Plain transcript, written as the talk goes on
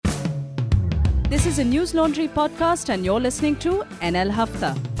This is a News Laundry podcast and you're listening to NL Hafta.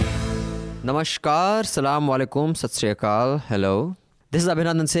 नमस्कार, सलाम वालेकुम, सत श्री अकाल, हेलो. दिस इज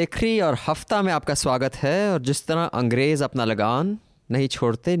अभिनंदन सेखरी और हफ्ता में आपका स्वागत है. और जिस तरह अंग्रेज़ अपना लगान नहीं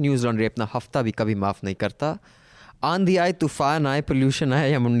छोड़ते, न्यूज़ लॉन्ड्री अपना हफ्ता भी कभी माफ़ नहीं करता. आंधी आए, तूफान आए, पोल्यूशन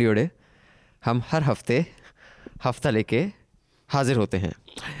आए या मुंडी उड़े, हम हर हफ्ते हफ्ता लेके हाजिर होते हैं.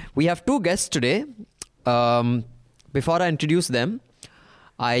 We have to guest today. Before I introduce them,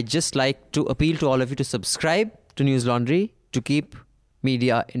 I just like to appeal to all of you to subscribe to News Laundry to keep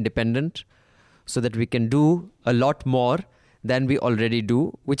media independent so that we can do a lot more than we already do,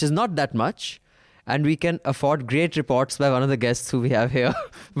 which is not that much. And we can afford great reports by one of the guests who we have here.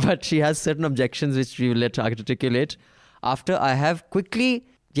 But she has certain objections which we will let her articulate. After I have quickly,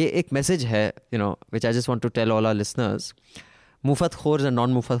 ये एक message है, which I just want to tell all our listeners, Mufat Khors and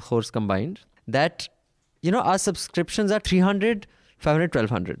non-Mufat Khors combined, that, our subscriptions are 300, 500,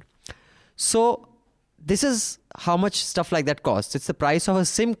 1200. So this is how much stuff like that costs. It's the price of a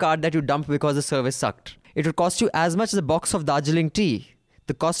SIM card that you dump because the service sucked. It would cost you as much as a box of Darjeeling tea.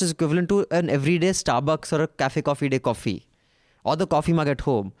 The cost is equivalent to an everyday Starbucks or a cafe coffee day coffee, or the coffee mug at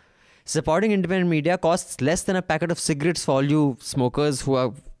home. Supporting independent media costs less than a packet of cigarettes for all you smokers who are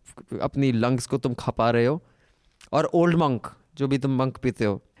अपनी lungs को तुम खपा रहे हो, और old monk जो भी तुम monk पीते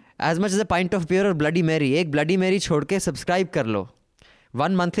हो. As much as a pint of beer or Bloody Mary. एक Bloody Mary छोड़ के subscribe कर लो.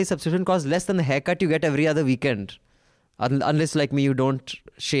 One monthly subscription costs less than the haircut you get every other weekend. Unless like me, you don't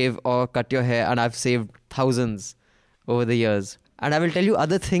shave or cut your hair, and I've saved thousands over the years. And I will tell you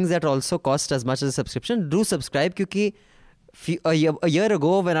other things that also cost as much as a subscription. Do subscribe, because a year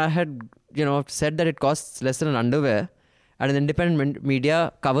ago when I had said that it costs less than an underwear and an independent media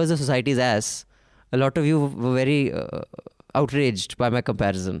covers the society's ass, a lot of you were very outraged by my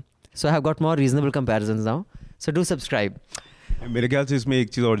comparison. So I have got more reasonable comparisons now. So do subscribe. मेरे ख्याल से इसमें एक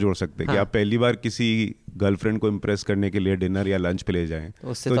चीज़ और जोड़ सकते हैं कि आप पहली बार किसी गर्लफ्रेंड को इम्प्रेस करने के लिए डिनर या लंच पे ले जाएं,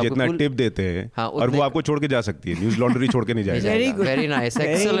 तो जितना टिप देते हैं और वो आपको छोड़ के जा सकती है, न्यूज़ लॉन्ड्री छोड़ के नहीं जाएगा. Very nice,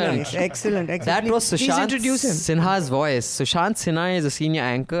 excellent. That was Sushant Sinha's voice. Sushant Sinha is a senior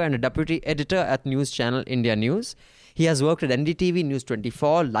anchor and a deputy editor at news channel India News. He has worked at NDTV, News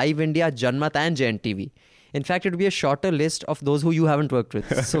 24, Live India, Janmat and JNTV. In fact, it would be a shorter list of those who you haven't worked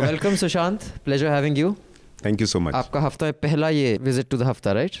with. So welcome Sushant, pleasure having you. Thank you so much. आपका हफ्ता में पहला ये visit to the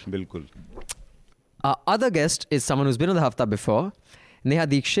hafta, right? बिल्कुल. Our other guest is someone who's been on the hafta before, Neha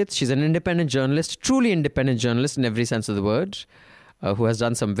Dikshit. She's an independent journalist, truly independent journalist in every sense of the word, who has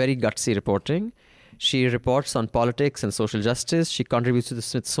done some very gutsy reporting. She reports on politics and social justice. She contributes to the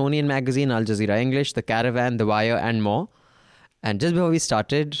Smithsonian Magazine, Al Jazeera English, The Caravan, The Wire and more. And just before we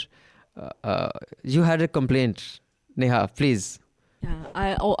started, you had a complaint. Neha, please.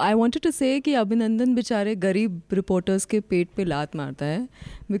 I wanted to say कि अभिनंदन बेचारे गरीब reporters के पेट पे लात मारता है,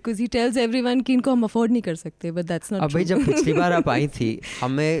 because he tells everyone कि इनको हम अफोर्ड नहीं कर सकते, but that's not true. भाई जब पिछली बार आप आई थी,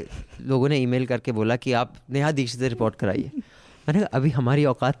 हमें लोगों ने ईमेल करके बोला कि आप नेहा दीक्षित से रिपोर्ट कराइए. मैंने कहा अभी हमारी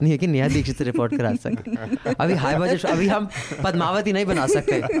औकात नहीं है कि नेहा दीक्षित से रिपोर्ट करा सके. अभी हाई बजट, अभी हम पद्मावती नहीं बना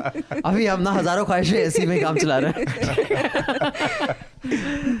सकते. अभी हम ना हजारों ख्वाहिशें ऐसी में काम चला रहे हैं.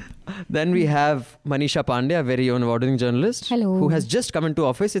 Then we have Manisha Pandey, a very own award-winning journalist. Hello. Who has just come into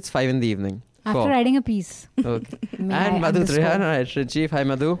office. It's 5 in the evening. After writing a piece. Okay. And Madhu Trehan, our editor-in-chief. Hi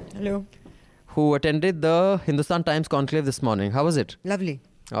Madhu. Hello. Who attended the Hindustan Times conclave this morning. How was it? Lovely.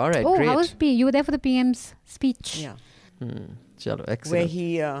 All right, Oh, great. how was you were there for the PM's speech. Yeah. Chalo, excellent. Where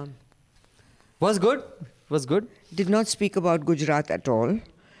he Was good? Was good? did not speak about Gujarat at all.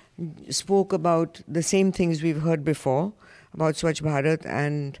 Spoke about the same things we've heard before, about Swachh Bharat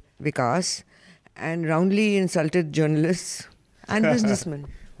and Vikas, and roundly insulted journalists and businessmen.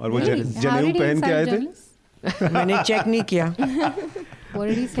 और वो Really? How जनेऊ did he पहन के insult आए थे. journalists? मैंने check नहीं किया. What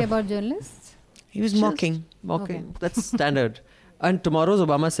did he say about journalists? He was mocking. Okay. That's standard. And tomorrow's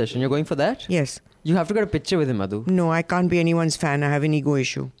Obama session, you're going for that? Yes. You have to get a picture with him, Madhu. No, I can't be anyone's fan. I have an ego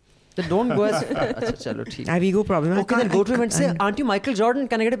issue. Then don't go as... Achha, chalo, theek. I have ego problem. Okay, then go to him and say, aren't you Michael Jordan?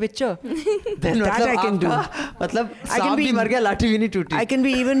 Can I get a picture? Then That I can do. मतलब I can सांप be- भी मर गया, लाठी भी नहीं टूटी. I can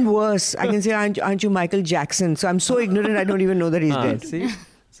be even worse. I can say, aren't you Michael Jackson? So I'm so ignorant, I don't even know that he's dead. See?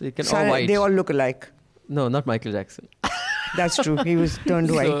 So you can So all white. they all look alike. No, not Michael Jackson. That's true. He was turned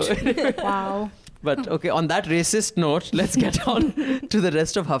white. So, Wow. but okay, on that racist note, let's get on to the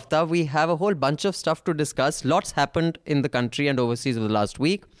rest of Hafta. We have a whole bunch of stuff to discuss. Lots happened in the country and overseas over the last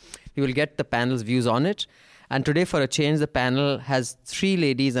week. We will get the panel's views on it. And today, for a change, the panel has 3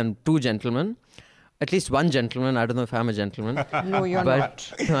 ladies and 2 gentlemen. At least one gentleman. I don't know if I'm a gentleman. No, you're but,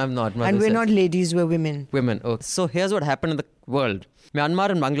 not. No, I'm not. Madhu And we're says. not ladies, we're women. Women. Oh. So here's what happened in the world. Myanmar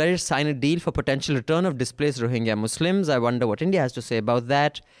and Bangladesh sign a deal for potential return of displaced Rohingya Muslims. I wonder what India has to say about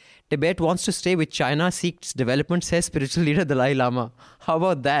that. Tibet wants to stay with China, seeks development, says spiritual leader Dalai Lama. How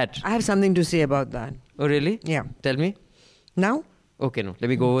about that? I have something to say about that. Oh, really? Yeah. Tell me. Now? Okay, no. Let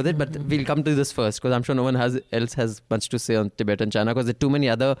me go with it. But we'll come to this first because I'm sure no one else has much to say on Tibet and China because there are too many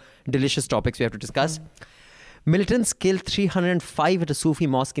other delicious topics we have to discuss. Militants killed 305 at a Sufi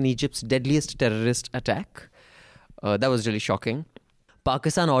mosque in Egypt's deadliest terrorist attack. That was really shocking.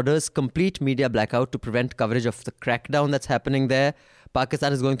 Pakistan orders complete media blackout to prevent coverage of the crackdown that's happening there.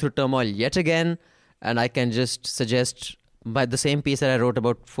 Pakistan is going through turmoil yet again. And I can just suggest, by the same piece that I wrote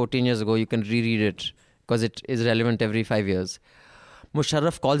about 14 years ago, you can reread it because it is relevant every 5 years.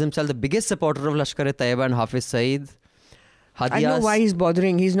 Musharraf calls himself the biggest supporter of Lashkar-e-Taiba and Hafiz Saeed. I know why he's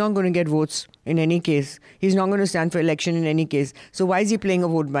bothering. He's not going to get votes in any case. He's not going to stand for election in any case. So why is he playing a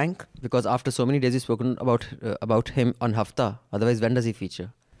vote bank? Because after so many days we've spoken about him on Hafta. Otherwise, when does he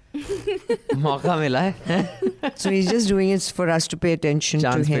feature? Mauka mila hai. So he's just doing it for us to pay attention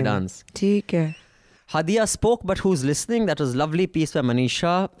Chance to him. Dance. Theek hai. Hadia spoke, but who's listening? That was a lovely piece by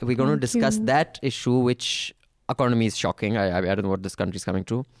Manisha. We're going to discuss that issue, which economy is shocking. I don't know what this country is coming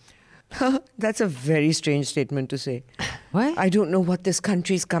to. That's a very strange statement to say. Why? I don't know what this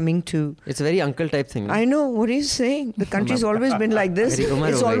country is coming to. It's a very uncle type thing. I know. What are you saying? The country's always been like this.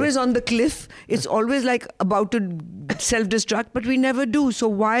 It's always on the cliff. It's always like about to self-destruct, but we never do. So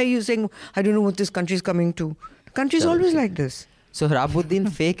why are you saying, I don't know what this country is coming to? The country's always like this. So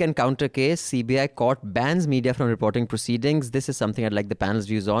Harabuddin fake encounter case, CBI court bans media from reporting proceedings. This is something I'd like the panel's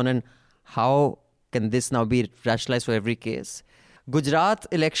views on. And how can this now be rationalized for every case? Gujarat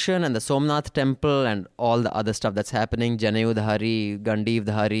election and the Somnath temple and all the other stuff that's happening. Janayu Dhari, Gandiv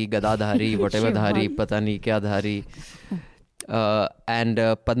Dhari, Gada Dhari, whatever Dhari, Pata nahi kya Dhari. And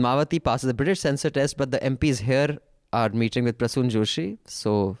Padmavati passes the British censor test, but the MPs here are meeting with Prasoon Joshi.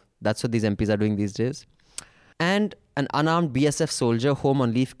 So that's what these MPs are doing these days. And an unarmed BSF soldier home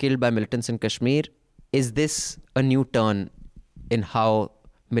on leave killed by militants in Kashmir. Is this a new turn in how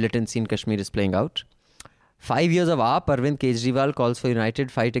militancy in Kashmir is playing out? 5 years of AAP, Arvind Kejriwal calls for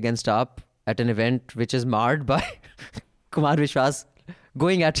united fight against AAP at an event which is marred by Kumar Vishwas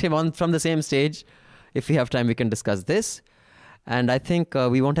going at him from the same stage. If we have time, we can discuss this. And I think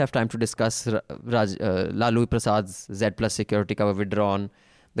we won't have time to discuss Lalu Prasad's Z Plus security cover withdrawn,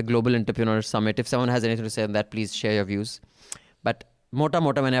 the Global Entrepreneur Summit. If someone has anything to say on that, please share your views. But mota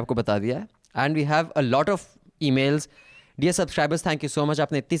maine aapko bata diya hai. And we have a lot of emails. Dear subscribers, thank you so much.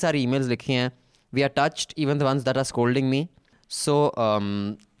 Aapne itni sari emails likhi hain. We are touched, even the ones that are scolding me. So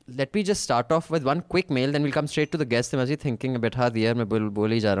let me just start off with one quick mail, then we'll come straight to the guest. I'm actually thinking a bit hard here. मैं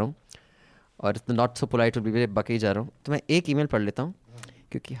बोल ही जा रहा हूँ और it's not so polite to be बके ही जा रहा हूँ. तो मैं एक email पढ़ लेता हूँ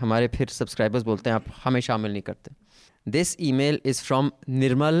क्योंकि हमारे फिर subscribers बोलते हैं आप हमें शामिल नहीं करते. This email is from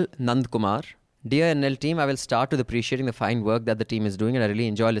Nirmal Nand Kumar. Dear NL team, I will start with appreciating the fine work that the team is doing and I really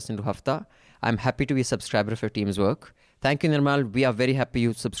enjoy listening to Hafta. I'm happy to be a subscriber of your team's work. Thank you, Nirmal. We are very happy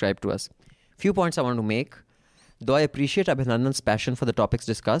you subscribe to us. Few points I want to make. Though I appreciate Abhinandan's passion for the topics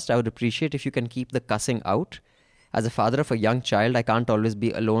discussed, I would appreciate if you can keep the cussing out. As a father of a young child, I can't always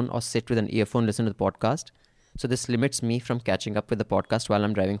be alone or sit with an earphone listen to the podcast. So this limits me from catching up with the podcast while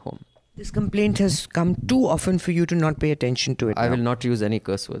I'm driving home. This complaint has come too often for you to not pay attention to it. I will not use any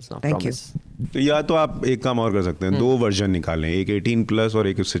curse words now. Thank you. तो या तो आप एक काम और कर सकते हैं, 2 वर्जन निकालें, एक 18 प्लस और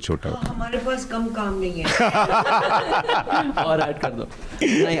एक उससे छोटा. हमारे पास कम काम नहीं है. और ऐड कर दो.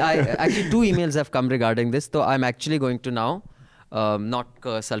 Actually 2 emails have come regarding this, so I'm actually going to now not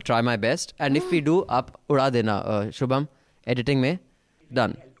curse. I'll try my best, and if we do, आप उड़ा देना Shubham. Editing में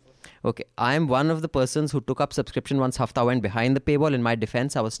done. Okay, I am one of the persons who took up subscription once Hafta went behind the paywall. In my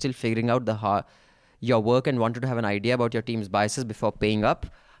defense, I was still figuring out your work and wanted to have an idea about your team's biases before paying up.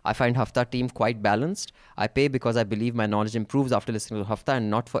 I find Hafta team quite balanced. I pay because I believe my knowledge improves after listening to Hafta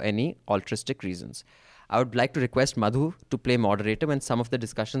and not for any altruistic reasons. I would like to request Madhu to play moderator when some of the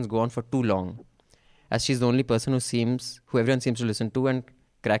discussions go on for too long, as she's the only person who everyone seems to listen to and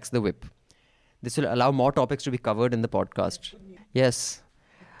cracks the whip. This will allow more topics to be covered in the podcast. Yes.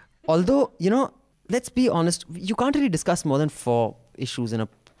 Although, let's be honest, you can't really discuss more than 4 issues in a...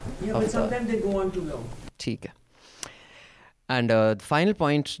 Yeah, but sometimes they go on too long. ठीक है. And the final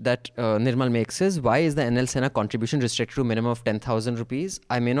point that Nirmal makes is, why is the NL Sena contribution restricted to a minimum of 10,000 rupees?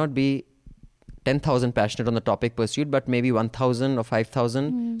 I may not be 10,000 passionate on the topic pursued, but maybe 1,000 or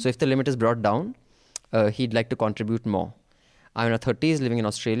 5,000. So if the limit is brought down, he'd like to contribute more. I'm in her 30s, living in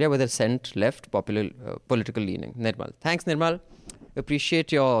Australia with a centre-left political leaning. Nirmal. Thanks, Nirmal.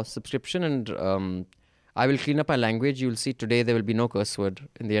 Appreciate your subscription, and I will clean up my language. You'll see today there will be no curse word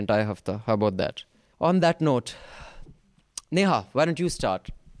in the entire hafta. How about that? On that note, Neha, why don't you start?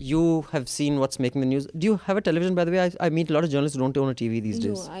 you have seen what's making the news. Do you have a television, by the way? I meet a lot of journalists who don't own a TV these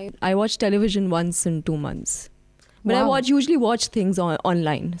days. I watch television once in 2 months. But I usually watch things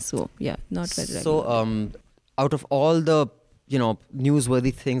online. So, yeah, not very regular. So, out of all the,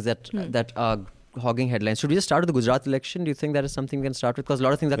 newsworthy things that are hogging headlines, should we just start with the Gujarat election? Do you think that is something we can start with? Because a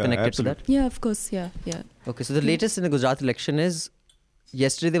lot of things are connected to that. Yeah, of course. Yeah. Okay, so the latest in the Gujarat election is,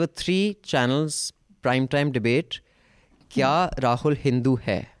 yesterday there were 3 channels, primetime debate. Kya Rahul Hindu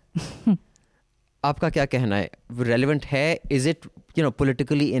hai? आपका क्या कहना है? Relevant है? Is it,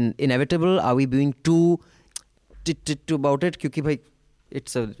 politically inevitable? Are we being too about it? Because bhai,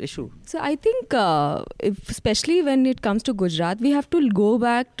 it's an issue. So I think, especially when it comes to Gujarat, we have to go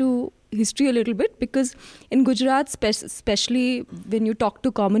back to history a little bit, because in Gujarat, especially when you talk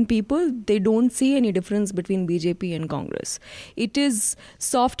to common people, they don't see any difference between BJP and Congress. It is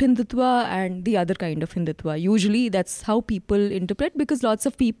soft Hindutva and the other kind of Hindutva. Usually that's how people interpret, because lots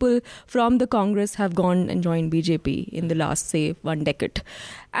of people from the Congress have gone and joined BJP in the last, say, 1 decade.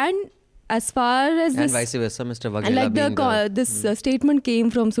 And as far as and vice versa, Mr. Waghela, and like this statement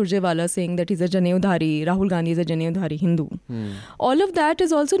came from Surjewala saying that he's a Janeudhari, Rahul Gandhi is a Janeudhari Hindu. All of that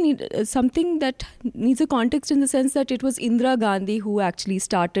is also something that needs a context, in the sense that it was Indira Gandhi who actually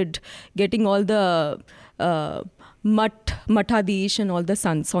started getting all the Mathadish and all the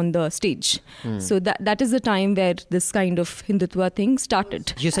sons on the stage. So that is the time where this kind of Hindutva thing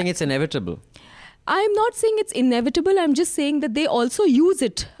started. You're saying it's inevitable? I'm not saying it's inevitable. I'm just saying that they also use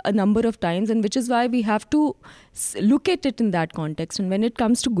it a number of times, and which is why we have to look at it in that context. And when it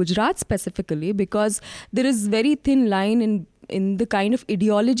comes to Gujarat specifically, because there is very thin line in the kind of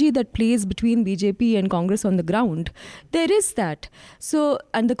ideology that plays between BJP and Congress on the ground, there is that. So,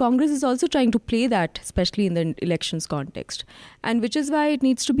 and the Congress is also trying to play that, especially in the elections context. And which is why it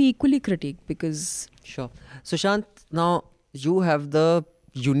needs to be equally critiqued, because... Sure. Sushant, now you have the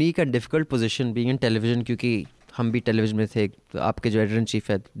unique and difficult position being in television, क्योंकि हम भी television में थे. तो आपके जो editor in chief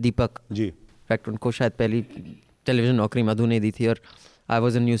है Deepak ji, in fact उनको शायद पहली टेलीविजन नौकरी मधु ने दी थी, और I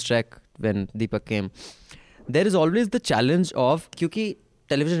was in news track when Deepak came. There is always the challenge of, क्योंकि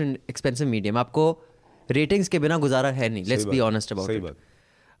टेलीविजन एक्सपेंसिव मीडियम, आपको रेटिंग्स के बिना गुजारा है नहीं. Let's be honest about it.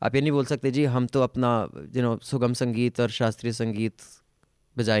 आप ये नहीं बोल सकते जी हम तो अपना सुगम संगीत और शास्त्रीय संगीत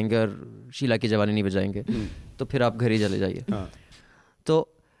बजाएंगे और शीला की जवानी नहीं बजाएंगे, तो फिर आप घर ही चले जाइए. तो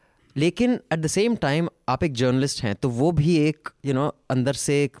लेकिन एट द सेम टाइम आप एक जर्नलिस्ट हैं, तो वो भी एक अंदर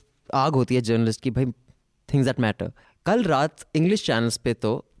से एक आग होती है जर्नलिस्ट की, भाई थिंग्स दैट मैटर. कल रात इंग्लिश चैनल्स पे,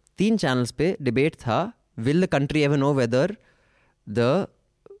 तो 3 चैनल्स पे डिबेट था, will the country ever know whether the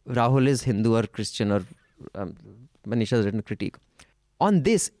Rahul is Hindu और क्रिश्चियन, और Manisha written critic on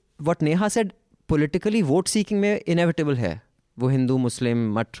this. What Neha said, politically vote seeking में इनएविटेबल है वो हिंदू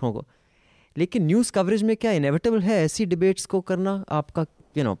मुस्लिम मठों को, लेकिन न्यूज़ कवरेज में क्या इनएविटेबल है ऐसी डिबेट्स को करना? आपका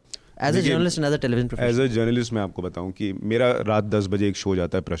as a journalist and as a television professional. As a journalist मैं आपको बताऊं कि मेरा रात 10 बजे एक शो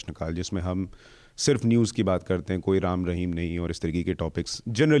जाता है प्रश्नकाल, जिसमें हम सिर्फ न्यूज़ की बात करते हैं, कोई राम रहीम नहीं, और इस तरीके के टॉपिक्स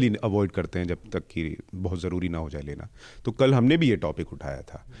जनरली अवॉइड करते हैं जब तक कि बहुत ज़रूरी ना हो जाए लेना. तो कल हमने भी ये टॉपिक उठाया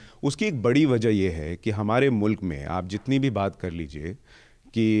था. उसकी एक बड़ी वजह यह है कि हमारे मुल्क में आप जितनी भी बात कर लीजिए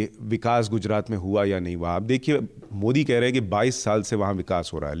कि विकास गुजरात में हुआ या नहीं हुआ, आप देखिए मोदी कह रहे हैं कि 22 साल से वहाँ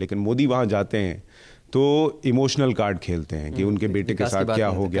विकास हो रहा है, लेकिन मोदी वहाँ जाते हैं तो इमोशनल कार्ड खेलते हैं कि उनके बेटे के साथ क्या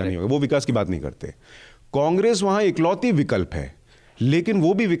हो गया नहीं हो गया, वो विकास की बात नहीं करते. कांग्रेस वहाँ इकलौती विकल्प है, लेकिन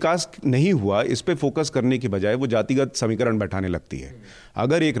वो भी विकास नहीं हुआ, इस पे फोकस करने की बजाय वो जातिगत समीकरण बैठाने लगती है.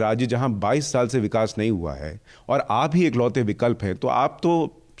 अगर एक राज्य जहाँ 22 साल से विकास नहीं हुआ है और आप ही इकलौते विकल्प हैं, तो आप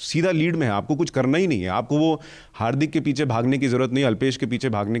तो सीधा लीड में है, आपको कुछ करना ही नहीं है. आपको वो हार्दिक के पीछे भागने की ज़रूरत नहीं, अल्पेश के पीछे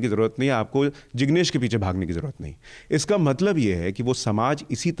भागने की ज़रूरत नहीं, आपको जिग्नेश के पीछे भागने की ज़रूरत नहीं. इसका मतलब ये है कि वो समाज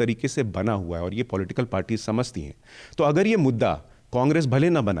इसी तरीके से बना हुआ है और ये पॉलिटिकल पार्टी समझती हैं. तो अगर ये मुद्दा कांग्रेस भले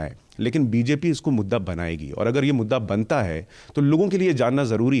ना बनाए, लेकिन बीजेपी इसको मुद्दा बनाएगी, और अगर ये मुद्दा बनता है तो लोगों के लिए जानना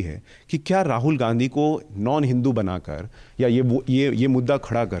ज़रूरी है कि क्या राहुल गांधी को नॉन हिंदू बनाकर या ये मुद्दा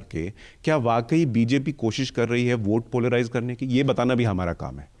खड़ा करके क्या वाकई बीजेपी कोशिश कर रही है वोट पोलराइज करने की, ये बताना भी हमारा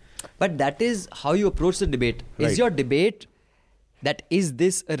काम है. But that is how you approach the debate. Is your debate that is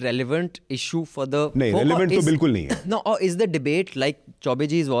this a relevant issue for the नहीं, relevant तो बिल्कुल नहीं है. No, or is the debate like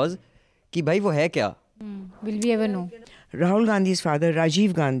Chaubeji's was कि भाई वो है क्या? Will we ever know? Rahul Gandhi's father,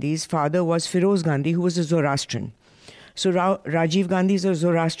 Rajiv Gandhi's father, was Firoz Gandhi, who was a Zoroastrian. So Rajiv Gandhi is a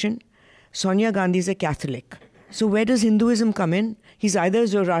Zoroastrian, Sonia Gandhi is a Catholic. So where does Hinduism come in? He's either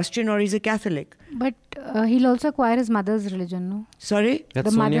Zoroastrian or he's a Catholic. But he'll also acquire his mother's religion, no? Sorry?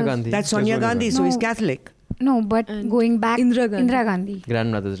 That's Sonia Gandhi. That's Sonia Gandhi, so he's Catholic. No, but going back, Indira Gandhi.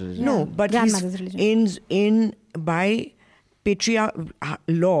 Grandmother's religion. No, but Grandmother's religion. in by patriarch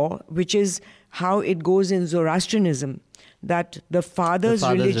law, which is how it goes in Zoroastrianism. that the father's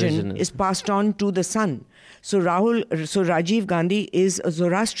religion is passed on to the son. So Rajiv Gandhi is a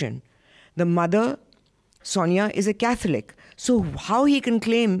Zoroastrian. The mother, Sonia, is a Catholic. So how he can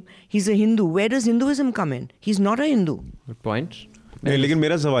claim he's a Hindu? Where does Hinduism come in? He's not a Hindu. Good point. नहीं, लेकिन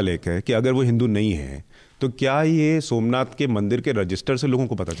मेरा सवाल एक है कि अगर वो हिंदू नहीं है तो क्या ये सोमनाथ के मंदिर के रजिस्टर से लोगों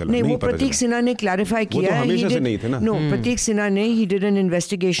को पता चला? नहीं, वो प्रतीक सिन्हा ने क्लैरिफाई किया है. वो तो हमेशा से नहीं थे ना. No, प्रतीक सिन्हा ने, he did an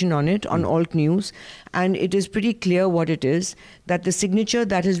investigation on it on Alt News, and it is pretty clear what it is, that the signature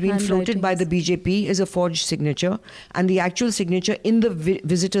that has been floated by the BJP is a forged signature, and the actual signature in the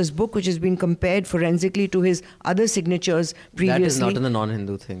visitor's book, which has been compared forensically to his other signatures previously. That is not in the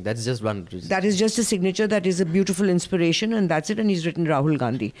non-Hindu thing. That's just one reason. That is just a signature that is a beautiful inspiration, and that's it. And he's written Rahul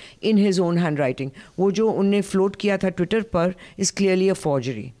Gandhi in his own handwriting. वो जो उनने float किया था Twitter पर is clearly a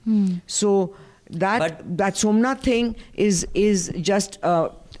forgery. So that Somnath thing is just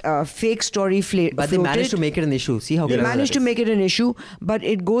a fake story floated. But they managed to make it an issue. See how they managed to make it an issue, but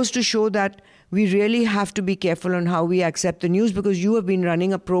it goes to show that we really have to be careful on how we accept the news, because you have been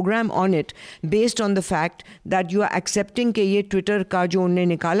running a program on it based on the fact that you are accepting कि ये Twitter का जो उन्होंने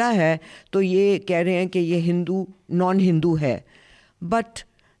निकाला है तो ये कह रहे हैं कि ये हिंदू non-Hindu है. But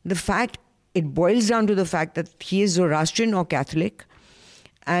the fact, it boils down to the fact that he is Zoroastrian or Catholic,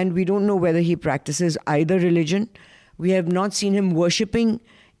 and we don't know whether he practices either religion. We have not seen him worshipping.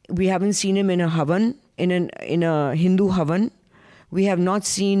 We haven't seen him in a havan, in a Hindu havan. We have not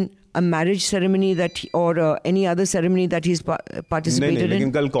seen a marriage ceremony or any other ceremony that he's participated नहीं,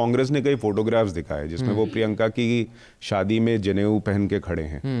 लेकिन कल कांग्रेस ने कई photographs दिखाए जिसमें वो प्रियंका की शादी में जनेऊ पहन के खड़े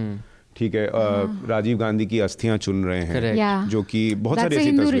हैं. ठीक है, राजीव गांधी की अस्थियां चुन रहे हैं, जो कि बहुत सारी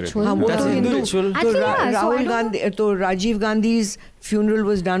ऐसी तस्वीरें. तो Rajiv Gandhi's funeral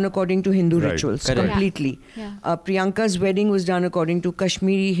was done according to Hindu rituals completely. Priyanka's wedding was done according to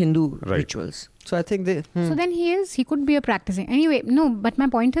Kashmiri Hindu rituals. So I think So then he could be a practicing. Anyway, no, but my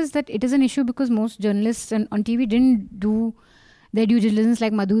point is that it is an issue because most journalists on TV didn't do their due diligence,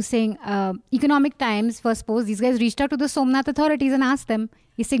 like Madhu saying. Economic Times, for suppose, these guys reached out to the Somnath authorities and asked them,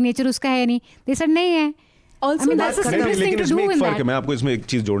 is signature uska hai nahi? They said nahi hai. Also, I mean, that's the simplest thing to do in that. मैं आपको इसमें एक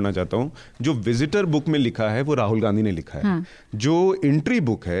चीज जोड़ना चाहता हूँ. जो visitor book में लिखा है वो राहुल गांधी ने लिखा है. जो एंट्री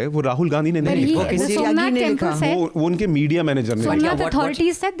बुक है वो राहुल गांधी ने नहीं लिखा. वो उनके मीडिया मैनेजर ने लिखा. Somnath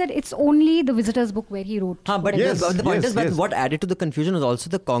authorities said that it's only the visitors book where he wrote. But the point is, but what added to the confusion was also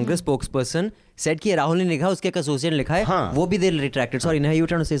the Congress spokesperson said कि राहुल ने लिखा, उसके एक associate ने लिखा है, वो भी they retracted. Sorry, Neha, you were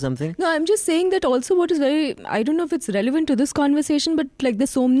trying to say something? No, I'm just saying that also what is very, I don't know if it's relevant to this conversation, but like the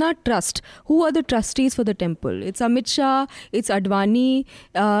Somnath Trust, who are the trustees for the temple? It's Amit Shah, it's Advani,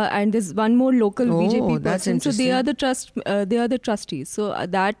 and there's one more local BJP person. So they are the trustees. So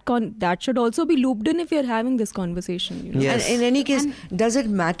that should also be looped in if you're having this conversation. You know? Yes. And in any case, does it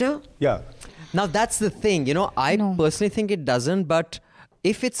matter? Yeah. Now that's the thing, I personally think it doesn't, but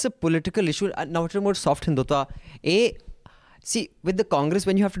if it's a political issue, now talking about soft Hindutva, see, with the Congress,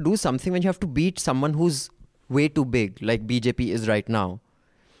 when you have to do something, when you have to beat someone who's way too big, like BJP is right now,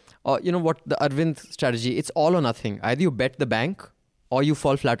 or what the Arvind strategy, it's all or nothing. Either you bet the bank or you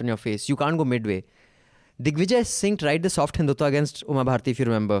fall flat on your face. You can't go midway. Digvijay Singh tried the soft Hindutva against Uma Bharti, if you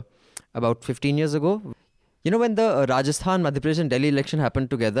remember, about 15 years ago. When the Rajasthan, Madhya Pradesh and Delhi election happened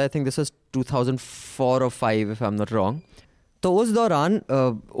together, I think this was 2004 or 5, if I'm not wrong. So उस दौरान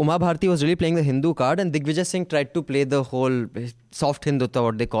Uma Bharti was really playing the Hindu card, and Digvijay Singh tried to play the whole soft Hindutva,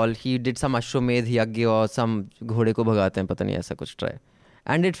 what they call. He did some Ashwamedh Yagya or some घोड़े को भगाते हैं, पता नहीं ऐसा कुछ try.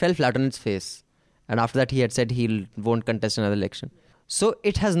 And it fell flat on its face. And after that he had said he won't contest another election. So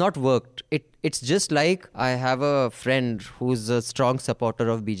it has not worked. It's just like I have a friend who's a strong supporter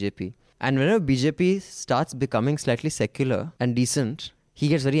of BJP. And whenever BJP starts becoming slightly secular and decent, he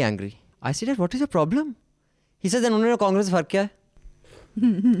gets very angry. I said, what is your problem? He says, then उन्होंने कांग्रेस फर्क क्या है?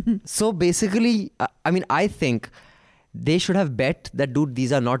 So basically, I think they should have bet that, dude,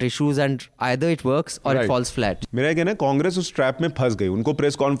 these are not issues, and either it works or it falls flat. मेरा कहना है कांग्रेस उस trap में फंस गई. उनको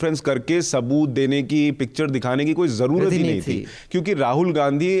प्रेस कॉन्फ्रेंस करके सबूत देने की, पिक्चर दिखाने की कोई जरूरत ही नहीं थी. क्योंकि राहुल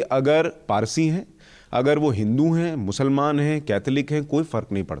गांधी अगर पारसी हैं, अगर वो हिंदू हैं, मुसलमान हैं, कैथोलिक हैं, कोई फर्क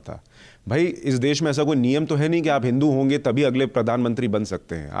नहीं पड़ता. भाई इस देश में ऐसा कोई नियम तो है नहीं कि आप हिंदू होंगे तभी अगले प्रधानमंत्री बन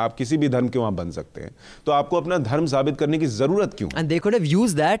सकते हैं. आप किसी भी धर्म के वहां बन सकते हैं. तो आपको अपना धर्म साबित करने की जरूरत क्यों? And they could have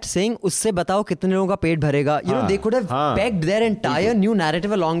used that saying उससे बताओ कितने लोगों का पेट भरेगा. They could have pegged their entire new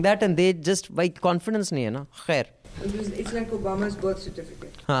narrative along that, and they just by confidence नहीं है ना. खैर. It's like Obama's birth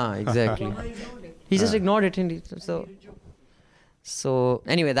certificate. Exactly. He just ignored it. So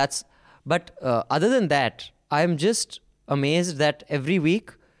anyway, that's. But other than that, I am just amazed that every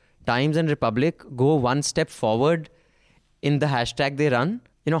week Times and Republic go one step forward in the hashtag they run.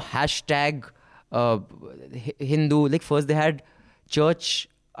 Hashtag Hindu, like first they had church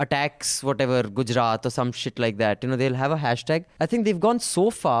attacks, whatever, Gujarat or some shit like that. They'll have a hashtag. I think they've gone so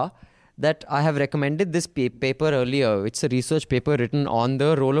far that I have recommended this paper earlier. It's a research paper written on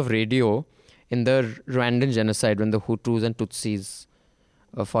the role of radio in the Rwandan genocide when the Hutus and Tutsis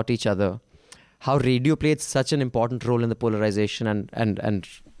fought each other. How radio played such an important role in the polarization and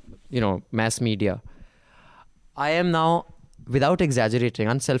mass media. I am now, without exaggerating,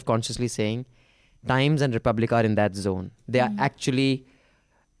 unself-consciously saying, Times and Republic are in that zone. They are actually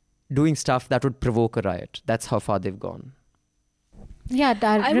doing stuff that would provoke a riot. That's how far they've gone. Yeah,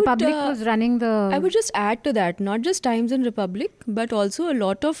 the Republic was running the... I would just add to that, not just Times and Republic, but also a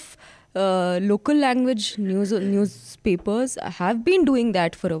lot of local language newspapers have been doing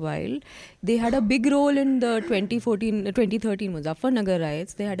that for a while. They had a big role in the 2013 Muzaffarnagar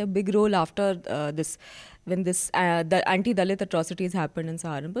riots. They had a big role after when the anti-Dalit atrocities happened in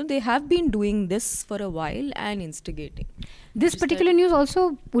Saharanpur. They have been doing this for a while and instigating. This particular news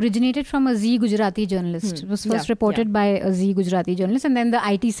also originated from a Zee Gujarati journalist. It was first reported by a Zee Gujarati journalist, and then the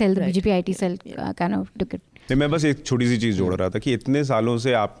IT cell, the BJP IT cell kind of took it. मैं बस एक छोटी सी चीज़ जोड़ रहा था कि इतने सालों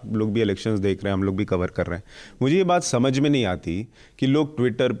से आप लोग भी इलेक्शंस देख रहे हैं, हम लोग भी कवर कर रहे हैं. मुझे ये बात समझ में नहीं आती कि लोग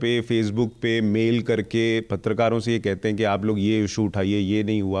ट्विटर पे, फेसबुक पे मेल करके पत्रकारों से ये कहते हैं कि आप लोग ये इशू उठाइए, ये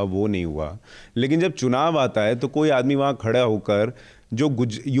नहीं हुआ, वो नहीं हुआ. लेकिन जब चुनाव आता है तो कोई आदमी वहाँ खड़ा होकर जो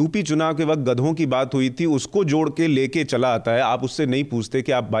यूपी चुनाव के वक्त गधों की बात हुई थी उसको जोड़ के लेके चला आता है. आप उससे नहीं पूछते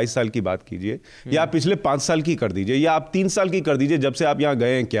कि आप 22 साल की बात कीजिए, या आप पिछले 5 साल की कर दीजिए, या आप 3 साल की कर दीजिए जब से आप यहाँ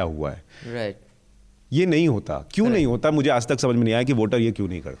गए हैं, क्या हुआ है. राइट. ये नहीं होता. क्यों नहीं होता, मुझे आज तक समझ में नहीं आया कि वोटर ये क्यों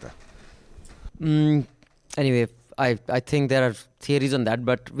नहीं करता. Anyway, I think there are theories on that,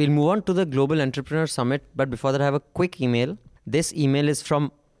 but we'll move on to the Global Entrepreneur Summit. But before that, I have a quick email. This email is from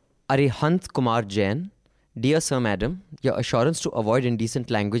Arihant Kumar Jain. Dear Sir Madam, your assurance to avoid indecent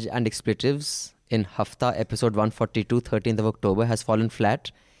language and expletives in Hafta episode 142, 13th of October has fallen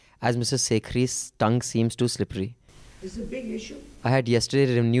flat as Mrs. Sekhri's tongue seems too slippery. It's a big issue. I had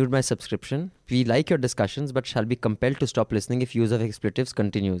yesterday renewed my subscription. We like your discussions but shall be compelled to stop listening if use of expletives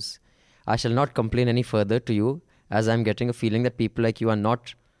continues. I shall not complain any further to you as I am getting a feeling that people like you are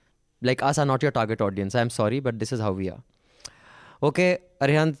not, like us, are not your target audience. I am sorry, but this is how we are. Okay,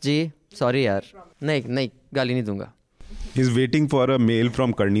 Arihant ji, sorry yaar. नहीं, गाली नहीं दूंगा. He's waiting for a mail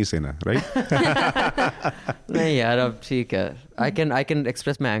from Karni Sena, right? नहीं यार, अब ठीक है. I can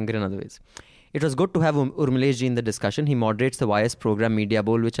express my anger in other ways. It was good to have Urmilesh ji in the discussion. He moderates the YS program Media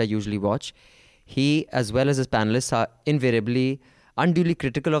Bowl, which I usually watch. He, as well as his panelists, are invariably unduly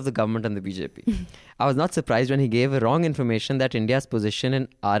critical of the government and the BJP. I was not surprised when he gave wrong information that India's position in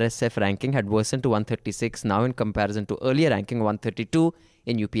RSF ranking had worsened to 136 now in comparison to earlier ranking 132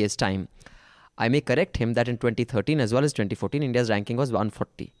 in UPA's time. I may correct him that in 2013 as well as 2014, India's ranking was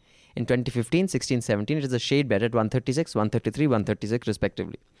 140. In 2015, 16, 17, it is a shade better at 136, 133, 136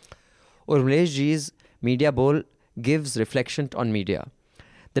 respectively. Urmilesh ji's Media Bowl gives reflection on media.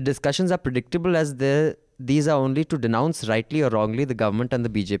 The discussions are predictable as these are only to denounce rightly or wrongly the government and the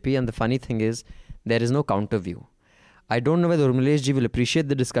BJP, and the funny thing is, there is no counter view. I don't know whether Urmilesh ji will appreciate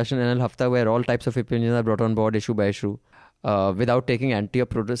the discussion in NL Hafta where all types of opinions are brought on board issue by issue without taking anti or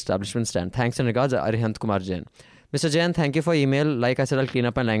pro-establishment stand. Thanks and regards, Arihant Kumar Jain. Mr. Jain, thank you for email. Like I said, I'll clean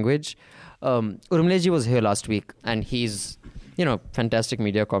up my language. Urmilesh ji was here last week and he's, fantastic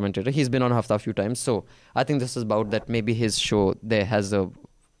media commentator. He's been on Hafta a few times. So I think this is about that. Maybe his show there has a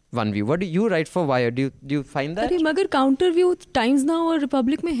one view. What do you write for Wire? Do you find that? अरे मगर counter view Times Now और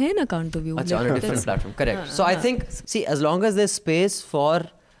Republic में है ना counter view. अच्छा, on a different platform. Correct. So I think, see, as long as there's space for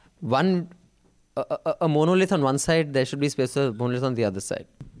a monolith on one side, there should be space for a monolith on the other side.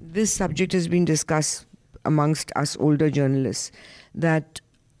 This subject has been discussed amongst us older journalists, that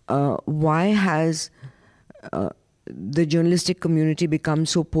why has the journalistic community become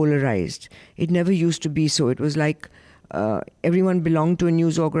so polarized? It never used to be so. It was like everyone belonged to a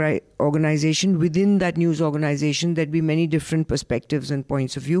news organization. Within that news organization, there'd be many different perspectives and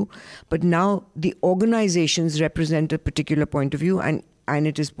points of view. But now the organizations represent a particular point of view, and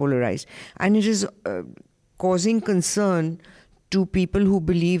it is polarized. And it is causing concern to people who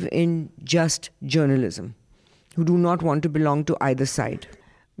believe in just journalism, who do not want to belong to either side.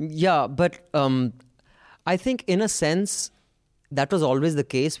 Yeah, but I think in a sense, that was always the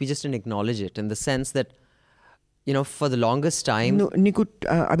case. We just didn't acknowledge it in the sense that, for the longest time... No, Nikut,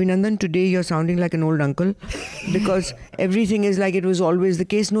 Abhinandan, today you're sounding like an old uncle because everything is like it was always the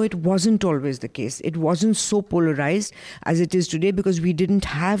case. No, it wasn't always the case. It wasn't so polarized as it is today because we didn't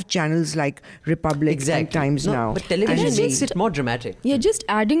have channels like Republic and Times Now. But television makes it more dramatic. Yeah, just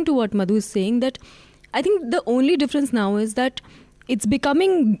adding to what Madhu is saying, that I think the only difference now is that it's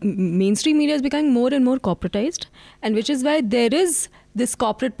becoming, mainstream media is becoming more and more corporatized, and which is why there is this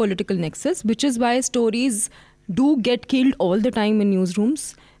corporate political nexus, which is why stories do get killed all the time in newsrooms.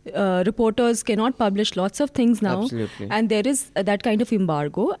 Reporters cannot publish lots of things now. Absolutely. And there is that kind of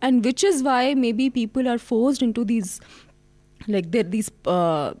embargo, and which is why maybe people are forced into these, like these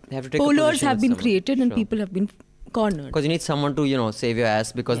have to take a polars position have with been someone. created, and Sure. people have been cornered. Because you need someone to, save your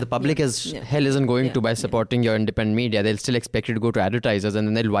ass, because the public hell isn't going to by supporting your independent media. They'll still expect you to go to advertisers, and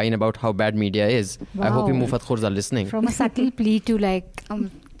then they'll whine about how bad media is. I hope you Wow. Mufat Khors are listening. From a subtle plea to like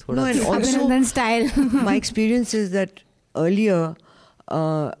No, and also Abhinandan style. my experience is that earlier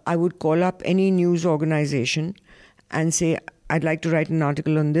I would call up any news organization and say, I'd like to write an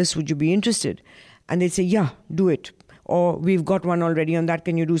article on this, would you be interested? And they'd say, yeah, do it. Or we've got one already on that,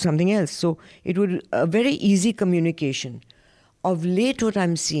 can you do something else? So it would a very easy communication. Of late, what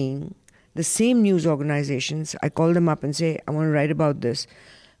I'm seeing, the same news organizations, I call them up and say, I want to write about this.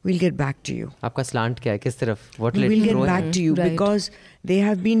 We'll get back to you. आपका slant क्या है? किस तरफ? What will it We'll get throw back in? to you Right. because they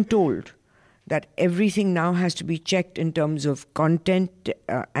have been told that everything now has to be checked in terms of content,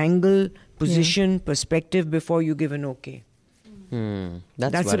 angle, position, perspective before you give an okay.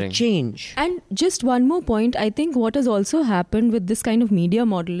 That's a worrying. change. And just one more point, I think what has also happened with this kind of media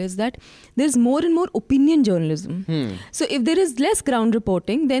model is that there's more and more opinion journalism. So if there is less ground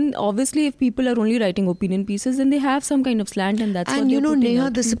reporting, then obviously if people are only writing opinion pieces, then they have some kind of slant, and that's what And they're you know, putting Neha,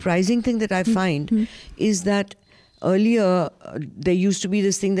 out. the surprising thing that I find is that earlier there used to be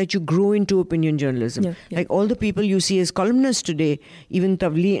this thing that you grow into opinion journalism. Yeah, yeah. Like all the people you see as columnists today, even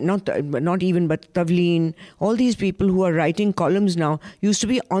Tavleen, not even, but Tavleen, all these people who are writing columns now used to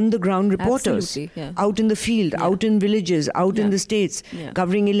be on the ground reporters, Absolutely, yeah. out in the field, out in villages, out in Yeah. the states, Yeah.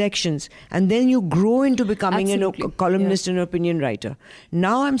 covering elections. And then you grow into becoming a Absolutely, columnist and opinion writer.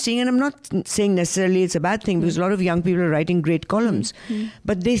 Now I'm seeing, and I'm not saying necessarily it's a bad thing, because a lot of young people are writing great columns,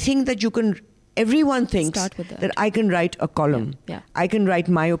 but they think that you can. Everyone thinks Start with that. that I can write a column. Yeah. I can write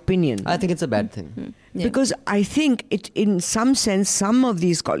my opinion. I think it's a bad thing. Yeah. Because I think it, in some sense, some of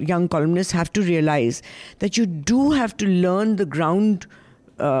these young columnists have to realize that you do have to learn the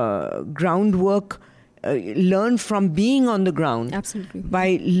groundwork, learn from being on the ground. Absolutely. By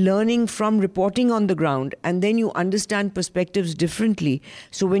learning from reporting on the ground, and then you understand perspectives differently.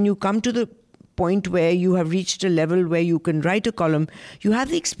 So when you come to the point where you have reached a level where you can write a column, you have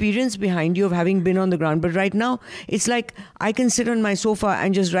the experience behind you of having been on the ground. But right now, it's like I can sit on my sofa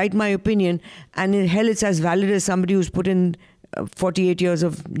and just write my opinion, and in hell, it's as valid as somebody who's put in 48 years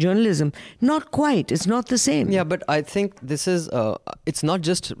of journalism. Not quite. It's not the same. Yeah, but I think this is, it's not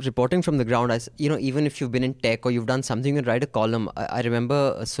just reporting from the ground. Even if you've been in tech or you've done something, you can write a column. I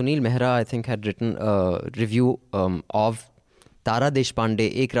remember Sunil Mehra, I think, had written a review of Tara Deshpande,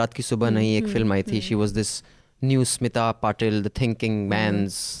 Ek Raat Ki Subah Nahi, ek film आई थी. She was this new Smita Patil, the thinking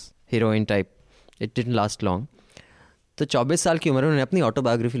man's heroine type. It didn't last long. तो 24 साल की उम्र में उन्होंने अपनी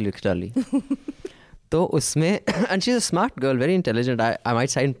autobiography लिख डाली. तो उसमें, and she's a smart girl, very intelligent. I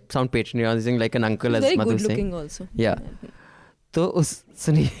might sound patronizing like an uncle, as Very Madhu good looking saying. also. Yeah. तो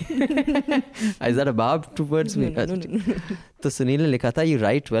Sunil, is that a barb towards me? No. तो Sunil ने लिखा था, you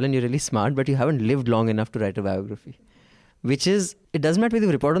write well and you're really smart, but you haven't lived long enough to write a biography. Which is, it doesn't matter whether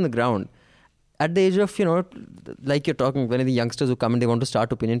you report on the ground. At the age of, like you're talking, when the youngsters who come and they want to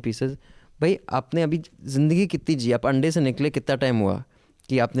start opinion pieces, भाई आपने अभी जिंदगी कितनी जी, आप अंडे से निकले कितना टाइम हुआ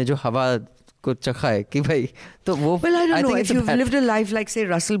कि आपने जो हवा को चखा है कि भाई तो वो. Well, I don't know. think If it's a you've bad- lived a life like, say,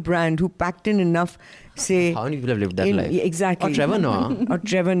 Russell Brand, who packed in enough, say... How many people have lived that life? Exactly. Or Trevor Noah. Or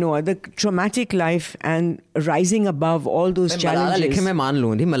Trevor Noah. The traumatic life and rising above all those Malala challenges. लिखे मैं मान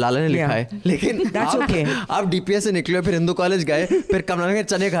लूँ, मलाला ने लिखा है, लेकिन That's आप, okay. आप DPS से निकले, फिर हिंदू कॉलेज गए, फिर कमला के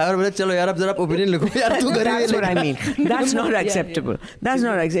चने खाए और बोले चलो यार अब जरा ओपिनियन लिखो यार तू घर में That's what I mean. That's not acceptable. That's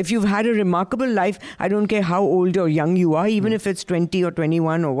not acceptable. If you've had a remarkable life, I don't care how old or young you are, even if it's 20 or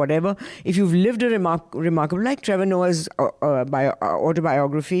 21 or whatever, if you've lived a remarkable, like Trevor Noah's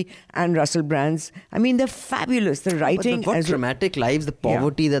autobiography and Russell Brand's, I mean, they're fabulous. The writing... But what dramatic lives, the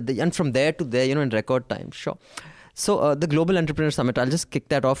poverty that they, and from there to there, in record time. Sure. So the Global Entrepreneur Summit, I'll just kick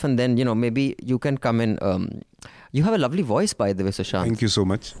that off and then, maybe you can come in. You have a lovely voice, by the way, Sushant. Thank you so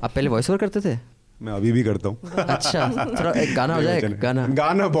much. आप पहले voice over करते थे? मैं अभी भी करता हूँ. अच्छा, थोड़ा एक गाना हो जाए,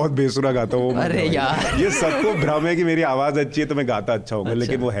 गाना बहुत बेसुरा गाता हूँ. अरे यार. ये सबको भ्रम है कि मेरी आवाज अच्छी है तो मैं गाता अच्छा होगा,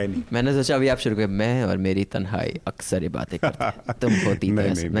 लेकिन वो है नहीं. मैंने सोचा अभी आप शुरू करें, मैं और मेरी तन्हाई अक्सर ये बातें करते हैं, तुम होती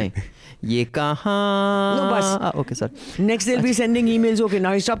नहीं. ये कहाँ? No, बस. Okay, sir. Next they'll be sending emails. Okay,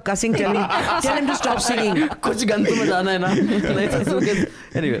 now you stop cussing. Tell him to stop singing. कुछ गंतु में जाना है ना. नहीं तो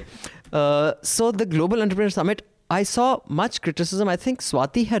anyway, so the Global Entrepreneur Summit, I saw much criticism. I think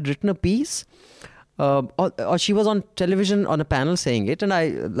Swati had written a piece or she was on television on a panel saying it, and I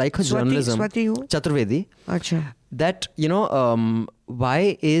like her journalism. Swati who? Chaturvedi. Acha. That,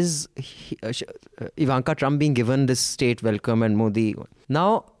 why is Ivanka Trump being given this state welcome and Modi?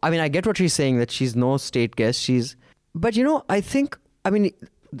 Now, I mean, I get what she's saying, that she's no state guest. But I think,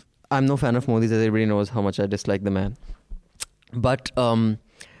 I'm no fan of Modi, as everybody knows how much I dislike the man. But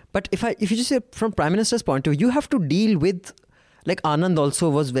if you just say from Prime Minister's point of view, you have to deal with, like Anand also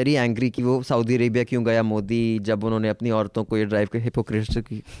was very angry कि वो Saudi Arabia क्यों गया मोदी, जब उन्होंने अपनी औरतों को ये ड्राइव के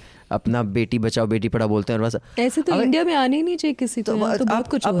हिपोक्रेसी अपना बेटी बचाओ बेटी पढ़ाओ बोलते हैं, और बस ऐसे तो इंडिया में आने ही नहीं चाहिए किसी को, तो बहुत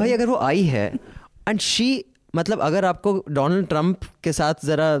कुछ अब भाई अगर वो आई है एंड शी, मतलब अगर आपको डोनाल्ड ट्रंप के साथ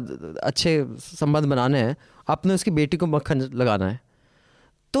ज़रा अच्छे संबंध बनाने हैं, आपने उसकी बेटी को मक्खन लगाना है,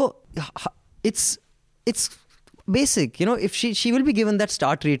 तो it's basic, if she will be given that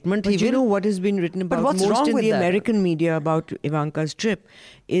star treatment. But you know what has been written about most in the American media about Ivanka's trip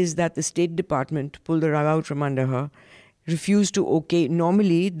is that the State Department pulled the rug out from under her, refused to okay.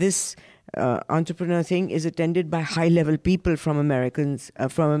 Normally, this entrepreneur thing is attended by high-level people from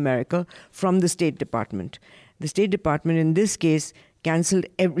America, from the State Department. The State Department, in this case, cancelled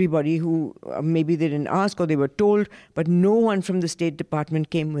everybody who maybe they didn't ask or they were told, but no one from the State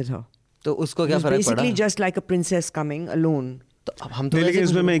Department came with her. तो उसको क्या फर्क पड़ा? Basically, just like a princess coming alone. तो हम तो लेकिन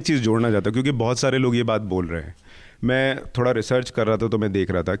इसमें मैं एक चीज़ जोड़ना चाहता हूँ, क्योंकि बहुत सारे लोग ये बात बोल रहे हैं. मैं थोड़ा रिसर्च कर रहा था तो मैं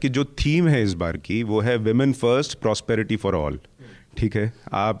देख रहा था कि जो थीम है इस बार की वो है women first, prosperity for all. ठीक है,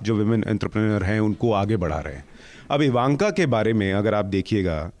 आप जो विमेन एंटरप्रेन्योर हैं उनको आगे बढ़ा रहे हैं. अब इवांका के बारे में अगर आप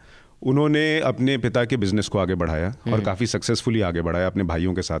देखिएगा, उन्होंने अपने पिता के बिजनेस को आगे बढ़ाया और काफ़ी सक्सेसफुली आगे बढ़ाया अपने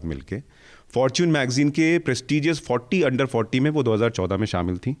भाइयों के साथ मिलके. फॉर्च्यून मैगजीन के प्रेस्टीजियस 40 अंडर 40 में वो 2014 में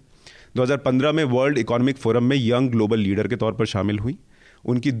शामिल थी. 2015 में वर्ल्ड इकोनॉमिक फोरम में यंग ग्लोबल लीडर के तौर पर शामिल हुई.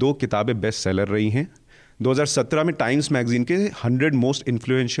 उनकी 2 किताबें बेस्ट सेलर रही हैं. 2017 में टाइम्स मैगजीन के 100 मोस्ट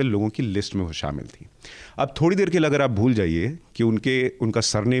इन्फ्लुएंशियल लोगों की लिस्ट में वो शामिल थी. अब थोड़ी देर के लिए अगर आप भूल जाइए कि उनका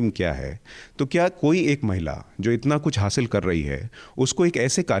सरनेम क्या है, तो क्या कोई एक महिला जो इतना कुछ हासिल कर रही है उसको एक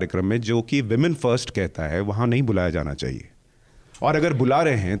ऐसे कार्यक्रम में जो कि विमेन फर्स्ट कहता है वहाँ नहीं बुलाया जाना चाहिए? और अगर बुला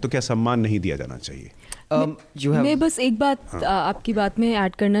रहे हैं तो क्या सम्मान नहीं दिया जाना चाहिए? मैं बस एक बात आपकी बात में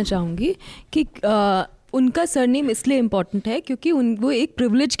ऐड करना चाहूँगी कि उनका सरनेम इसलिए इम्पॉर्टेंट है क्योंकि वो एक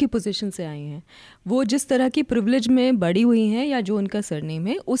प्रिविलेज की पोजीशन से आई हैं. वो जिस तरह की प्रिविलेज में बड़ी हुई हैं या जो उनका सरनेम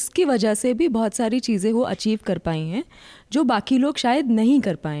है, उसकी वजह से भी बहुत सारी चीज़ें वो अचीव कर पाई हैं जो बाकी लोग शायद नहीं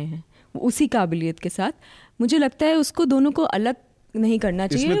कर पाए हैं उसी काबिलियत के साथ. मुझे लगता है उसको दोनों को अलग नहीं करना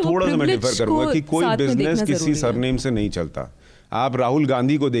चाहिए. इसमें थोड़ा सा मैं डिफर करूँगा कि कोई बिजनेस किसी सरनेम से नहीं चलता. आप राहुल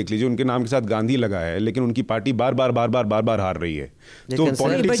गांधी को देख लीजिए, उनके नाम के साथ गांधी लगा है, लेकिन उनकी पार्टी बार बार हार रही है. तो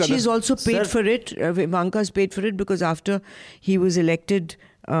but she's also paid for it. Ivanka's paid for it because after he was elected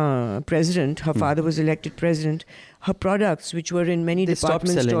president, her father was elected president, her products, which were in many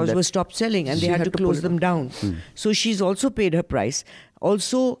department stores, were stopped selling and they had to close them down. So she's also paid her price.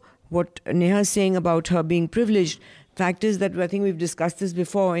 Also, what Neha is saying about her being privileged, fact is that I think we've discussed this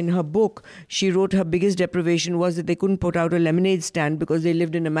before. In her book, she wrote her biggest deprivation was that they couldn't put out a lemonade stand because they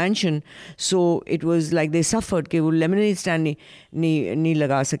lived in a mansion. So it was like they suffered. Ke wo lemonade stand nahi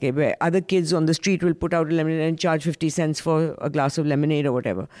laga sake. Other kids on the street will put out a lemonade and charge 50 cents for a glass of lemonade or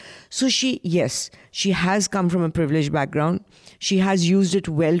whatever. So she has come from a privileged background. She has used it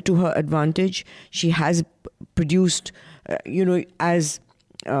well to her advantage. She has produced, as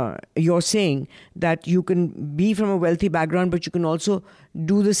you're saying that you can be from a wealthy background, but you can also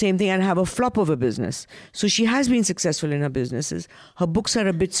do the same thing and have a flop of a business. So she has been successful in her businesses. Her books are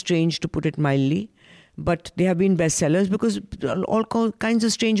a bit strange, to put it mildly, but they have been bestsellers because all kinds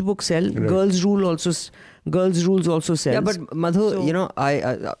of strange books sell. Right. Girls Rules also sells. Yeah, but Madhu,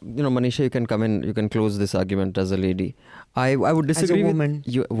 Manisha, you can come in, you can close this argument as a lady. I would disagree as a woman.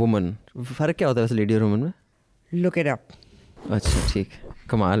 with you. Woman. फर्क क्या होता है वैसे lady और woman में? Look it up. अच्छा ठीक.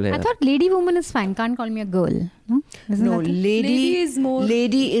 कमाल है. I thought lady woman is fine. Can't call me a girl. No, lady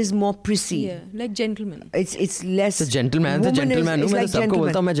is more prissy. Yeah, like gentleman. It's less. So gentleman हूँ. मैं तो सबको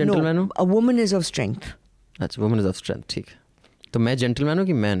बोलता हूँ मैं gentleman हूँ. A woman is of strength. अच्छा, woman is of strength. ठीक. तो मैं gentleman हूँ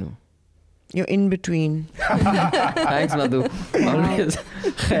कि man हूँ? You're in between. Thanks, Madhu. Always.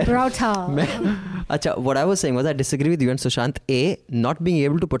 Acha, what I was saying was I disagree with you and Sushant. Not being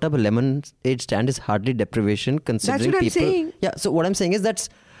able to put up a lemonade stand is hardly deprivation considering That's what people. I'm saying. Yeah, so what I'm saying is that's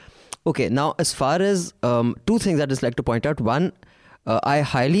okay. Now, as far as 2 things I'd just like to point out. One, I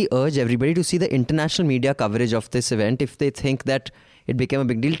highly urge everybody to see the international media coverage of this event if they think that it became a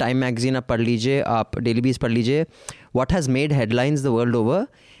big deal. Time magazine आप पढ़ लीजिए, आप Daily Beast पढ़ लीजिए. What has made headlines the world over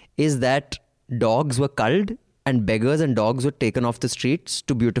is that dogs were culled and beggars and dogs were taken off the streets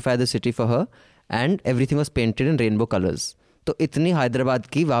to beautify the city for her, and everything was painted in rainbow colors. तो तो इतनी हैदराबाद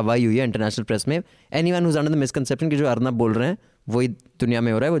की वाहवाही हुई है international press में. Anyone whose under the misconception कि जो अर्नब बोल रहे हैं वही दुनिया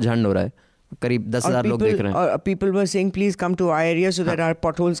में हो रहा है, वो झंड हो रहा है. करीब 10,000 लोग देख रहे हैं. People were saying please come to our area so that our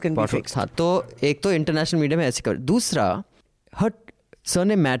potholes can be fixed. हाँ, तो एक तो इंटरनेशनल मीडिया में ऐसी खबर. दूसरा, her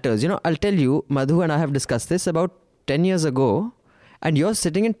surname matters. You know, I'll tell you, Madhu and I have discussed this about 10 years ago, and you're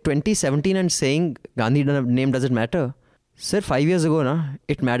sitting in 2017 and saying Gandhi name doesn't matter. Sir, 5 years ago ना,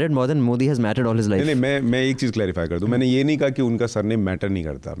 it mattered more than Modi has mattered all his life. नहीं, मैं एक चीज़ clarify कर दूं. मैंने ये नहीं कहा कि उनका सरनेम मैटर नहीं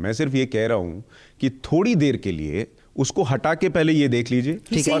करता. मैं सिर्फ ये कह रहा हूँ कि थोड़ी देर के लिए उसको हटा के पहले ये देख लीजिए.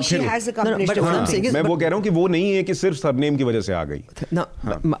 और फिर मैं वो कह रहा हूँ कि वो नहीं है कि सिर्फ सरनेम की वजह से आ गई.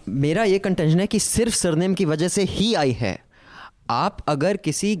 मेरा ये कंटेंशन है कि सिर्फ सरनेम की वजह से ही आई है. आप अगर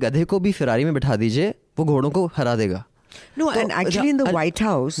किसी गधे को भी फरारी में बिठा दीजिए, वो घोड़ों को हरा देगा. No, and actually in the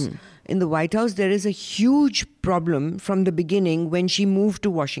White House, there is a huge problem from the beginning when she moved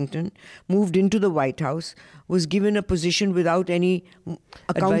to Washington, moved into the White House, was given a position without any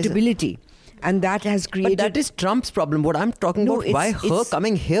accountability. And that has created... But that is Trump's problem. What I'm talking about, why her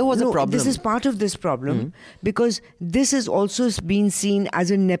coming here was a problem. This is part of this problem because this has also been seen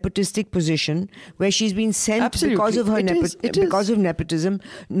as a nepotistic position where she's been sent because of her because of nepotism,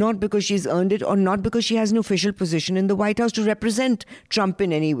 not because she's earned it or not because she has an official position in the White House to represent Trump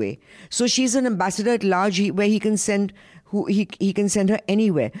in any way. So she's an ambassador at large where he can send he can send her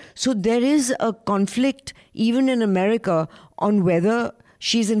anywhere. So there is a conflict even in America on whether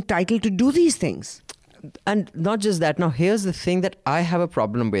she's entitled to do these things. And not just that. Now, here's the thing that I have a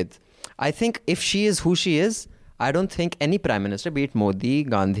problem with. I think if she is who she is, I don't think any Prime Minister, be it Modi,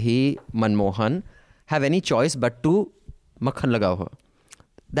 Gandhi, Manmohan, have any choice but to makhan lagao her.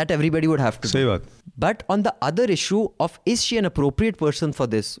 That everybody would have to do. But on the other issue of is she an appropriate person for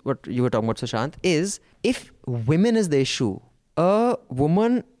this, what you were talking about, Sushant, is if women is the issue, a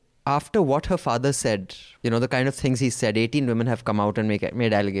woman... After what her father said, you know, the kind of things he said, 18 women have come out and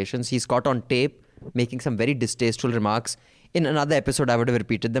made allegations. He's caught on tape making some very distasteful remarks. In another episode, I would have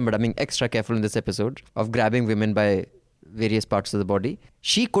repeated them, but I'm being extra careful in this episode of grabbing women by various parts of the body.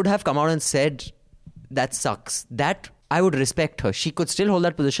 She could have come out and said, that sucks. That, I would respect her. She could still hold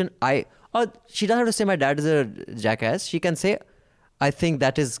that position. Or she doesn't have to say my dad is a jackass. She can say, I think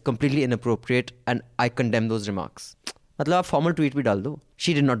that is completely inappropriate and I condemn those remarks. मतलब आप formal tweet भी डाल दो.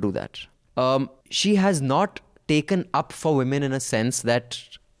 She did not do that. She has not taken up for women in a sense that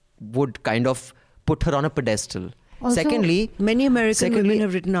would kind of put her on a pedestal. Also, secondly, many American women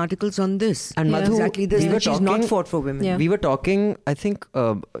have written articles on this. And Madhu, exactly this. She's not fought for women. Yeah. We were talking, I think,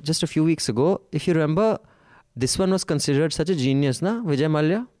 just a few weeks ago. If you remember, this one was considered such a genius, na? Vijay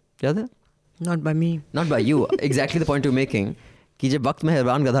Mallya? याद है? Not by me. Not by you. Exactly the point you're making. कि जब वक्त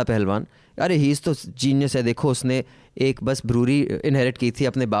मेहरबान गधा पहलवान, अरे ही तो जीनियस है. देखो उसने एक बस ब्रूरी इनहेरिट की थी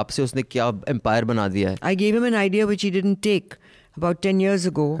अपने बाप से, उसने क्या एम्पायर बना दिया है. I gave him an idea which he didn't take about 10 years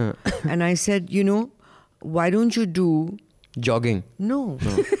ago. And I said, you know, why don't you do... Jogging. No.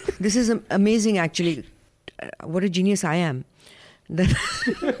 This is amazing actually. What a genius I am.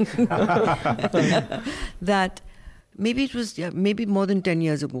 That maybe it was maybe more than 10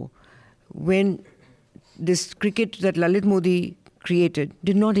 years ago when this cricket that Lalit Modi created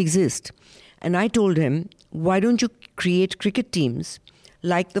did not exist. And I told him, why don't you create cricket teams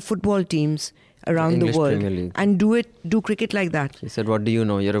like the football teams around the world and do cricket like that? He said, what do you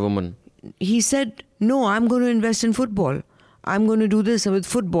know? You're a woman. He said, no, I'm going to invest in football. I'm going to do this with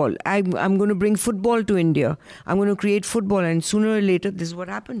football. I'm going to bring football to India. I'm going to create football. And sooner or later, this is what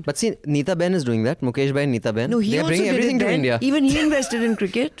happened. But see, Neeta Ben is doing that. Mukesh Bhai and Neeta Ben. No, he also bringing everything to India. Even he invested in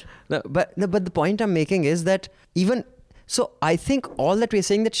cricket. But the point I'm making is that even... So I think all that we're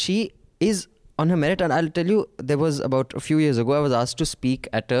saying that she is on her merit. And I'll tell you, there was about a few years ago, I was asked to speak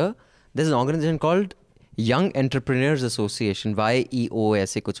at there's an organization called Young Entrepreneurs Association, YEO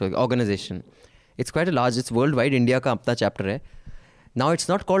ऐसे कुछ organization. It's quite a large, it's worldwide, India का अपना chapter है. Now it's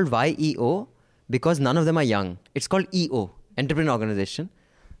not called YEO because none of them are young. It's called EO, Entrepreneur Organization.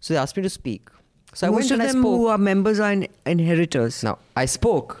 So they asked me to speak. So Most of them who are members are inheritors. Now, I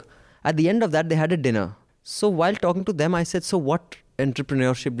spoke. At the end of that, they had a dinner. So while talking to them, I said, so what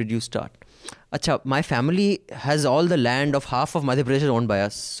entrepreneurship did you start? Acha, my family has all the land of half of Madhya Pradesh is owned by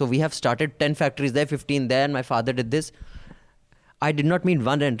us. So we have started 10 factories there, 15 there, and my father did this. I did not meet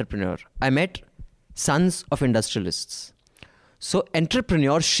one entrepreneur. I met sons of industrialists. So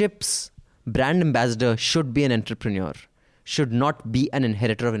entrepreneurship's brand ambassador should be an entrepreneur, should not be an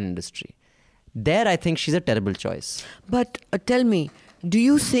inheritor of an industry. There, I think she's a terrible choice. But tell me, do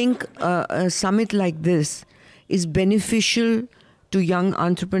you think a summit like this is beneficial to young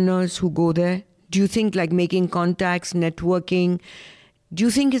entrepreneurs who go there? Do you think like making contacts, networking, do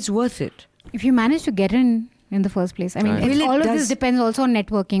you think it's worth it? If you manage to get in in the first place. I mean, Right. Well, it all of does- this depends also on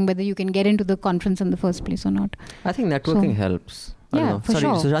networking, whether you can get into the conference in the first place or not. I think networking So- helps. I don't Yeah, know. for Sorry,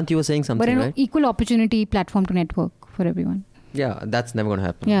 sure. Sushant, you were saying But something, an right? equal opportunity platform to network for everyone. Yeah, that's never going to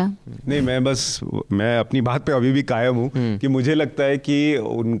happen. Yeah. नहीं, मैं अपनी बात पे अभी भी कायम हूँ कि मुझे लगता है कि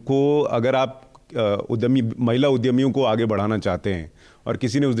उनको अगर आप महिला उद्यमियों को आगे बढ़ाना चाहते हैं और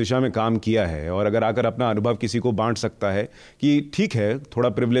किसी ने उस दिशा में काम किया है और अगर आकर अपना अनुभव किसी को बांट सकता है कि ठीक है थोड़ा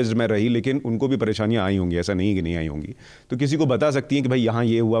प्रिविलेज्ड मैं रही लेकिन उनको भी परेशानियां आई होंगी, ऐसा नहीं कि नहीं आई होंगी, तो किसी को बता सकती हैं कि भाई यहाँ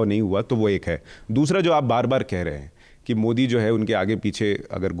ये हुआ नहीं हुआ, तो वो एक है। दूसरा जो आप बार बार कह रहे हैं कि मोदी जो है उनके आगे पीछे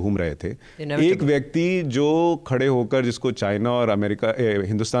अगर घूम रहे थे, एक व्यक्ति जो खड़े होकर जिसको चाइना और अमेरिका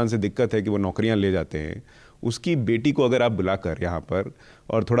हिंदुस्तान से दिक्कत है कि वो नौकरियां ले जाते हैं, उसकी बेटी को अगर आप बुलाकर यहाँ पर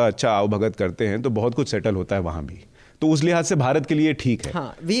और थोड़ा अच्छा आवभगत करते हैं तो बहुत कुछ सेटल होता है वहाँ भी। तो उस लिहाज से भारत के लिए ठीक है।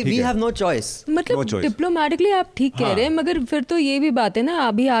 हाँ, we have no choice. मतलब choice. डिप्लोमेटिकली आप ठीक कह रहे हैं, मगर फिर तो ये भी बात है ना,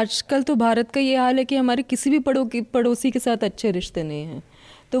 अभी आजकल तो भारत का ये हाल है कि हमारे किसी भी पड़ोसी के साथ अच्छे रिश्ते नहीं हैं,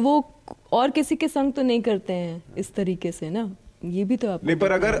 तो वो और किसी के संग तो नहीं करते हैं इस तरीके से ना। ये भी तो आप नहीं,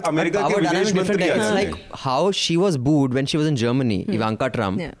 पर अगर अमेरिका के Power विदेश dynamic मंत्री different. It's आते like how she was booed when she was in Germany, Ivanka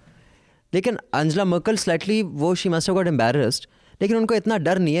Trump. Yeah. लेकिन अंजला मर्कल स्लाइटली वो she must have got embarrassed, लेकिन उनको इतना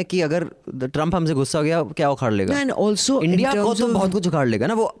डर नहीं है कि अगर ट्रम्प हमसे गुस्सा हो गया क्या उखाड़ लेगा। And also in इंडिया को terms तो of- बहुत कुछ उखाड़ लेगा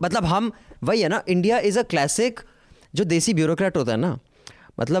ना वो, मतलब हम वही है ना, इंडिया इज अ क्लासिक जो देसी ब्यूरोक्रेट होता है ना,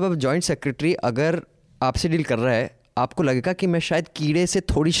 मतलब अब जॉइंट सेक्रेटरी अगर आपसे डील कर रहा है, आपको लगेगा कि मैं शायद कीड़े से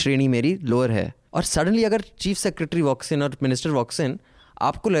थोड़ी श्रेणी मेरी लोअर है, और सडनली अगर चीफ सेक्रेटरी वॉक्स इन और मिनिस्टर वॉक्स इन,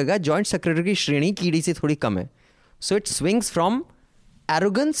 आपको लगेगा जॉइंट सेक्रेटरी की श्रेणी कीड़ी से थोड़ी कम है। So it swings from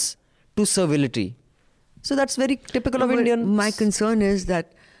arrogance to servility. So that's very typical of But Indian. My concern is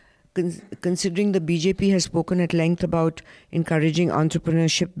that considering the BJP has spoken at length about encouraging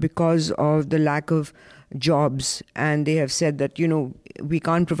entrepreneurship because of the lack of jobs, and they have said that, you know, we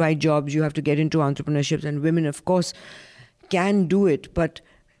can't provide jobs, you have to get into entrepreneurship, and women of course can do it. But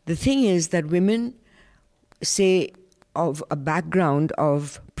the thing is that women, say, of a background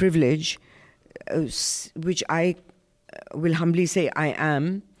of privilege, which I will humbly say I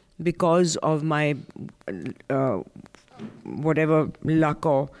am, because of my whatever luck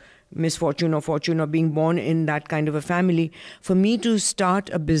or misfortune or fortune of being born in that kind of a family, for me to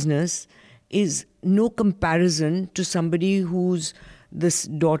start a business is no comparison to somebody who's this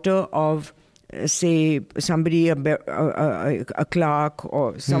daughter of say somebody, a clerk or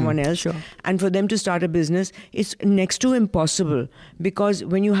someone else, sure. and for them to start a business, it's next to impossible, because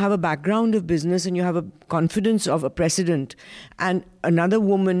when you have a background of business and you have a confidence of a president, and another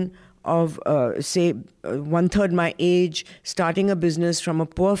woman of say 1/3 my age starting a business from a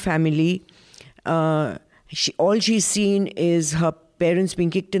poor family, all she's seen is her parents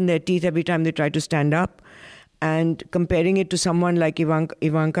being kicked in their teeth every time they try to stand up. And comparing it to someone like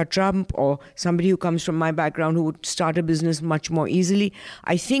Ivanka Trump or somebody who comes from my background who would start a business much more easily,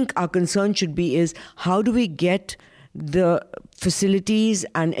 I think our concern should be is how do we get the facilities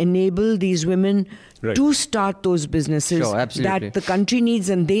and enable these women Right. to start those businesses Sure, absolutely. that the country needs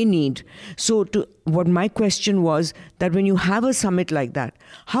and they need. So what my question was that when you have a summit like that,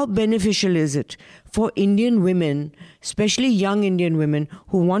 how beneficial is it for Indian women, especially young Indian women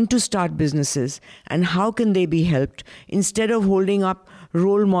who want to start businesses, and how can they be helped instead of holding up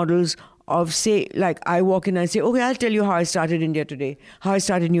role models of, say, like I walk in and say, okay, I'll tell you how I started India Today, how I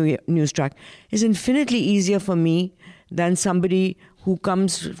started Newstrack. It's infinitely easier for me than somebody who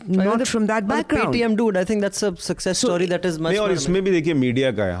comes not from that background. PTM dude, I think that's a success story that is much नहीं, और more इसमें भी देखिए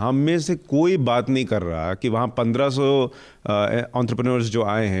media का है, हम में से कोई बात नहीं कर रहा कि वहाँ 1500 एंटरप्रेन्योर्स जो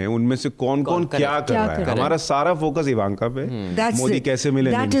आए हैं उनमें से कौन कौन क्या कर रहा है। हमारा सारा फोकस इवांका पे, मोदी कैसे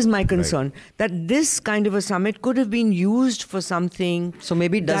मिले। That is my concern. That this kind of a summit could have been used for something. So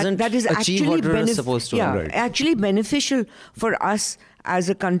maybe it doesn't that is achieve actually what it was supposed to. Yeah, Right. actually beneficial for us as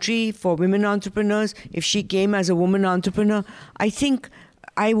a country, for women entrepreneurs. If she came as a woman entrepreneur, I think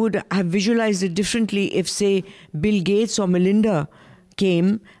I would have visualized it differently if, say, Bill Gates or Melinda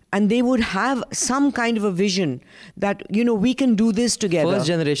came, and they would have some kind of a vision that, you know, we can do this together. First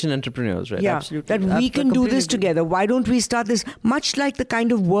generation entrepreneurs, right? Yeah, Absolutely. that we can do this together. Why don't we start this? Much like the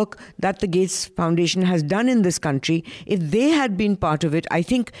kind of work that the Gates Foundation has done in this country. If they had been part of it, I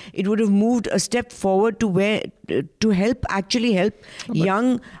think it would have moved a step forward to where to help young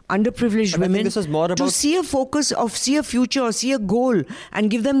underprivileged but I think women this was more to about- see a focus of, see a future or see a goal,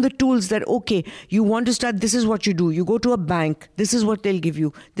 and give them the tools that, okay, you want to start, this is what you do. You go to a bank, this is what they'll give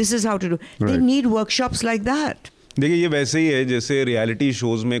you. This is how to do. They Right. need workshops like that. देखिए ये वैसे ही है जैसे reality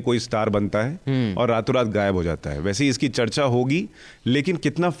shows में कोई star बनता है और रातों रात गायब हो जाता है, वैसे ही इसकी चर्चा होगी, लेकिन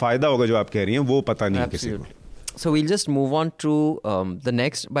कितना फायदा होगा जो आप कह रही हैं वो पता नहीं है किसी को। So we'll just move on to the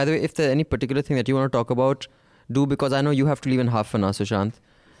next. By the way, if there's any particular thing that you want to talk about do, because I know you have to leave in half an hour, Sushant.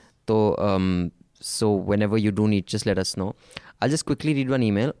 So whenever you do need, just let us know. I'll just quickly read one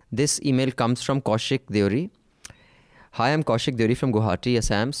email. This email comes from Kaushik Deori. Hi, I'm Kaushik Deori from Guwahati,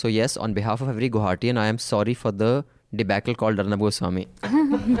 Assam. So yes, on behalf of every Guwahatian, I am sorry for the debacle called Arnab Goswami.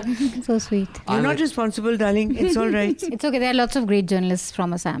 So sweet. You're not responsible, darling. It's all right. It's okay. There are lots of great journalists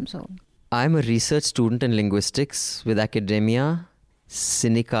from Assam. So I'm a research student in linguistics with Academia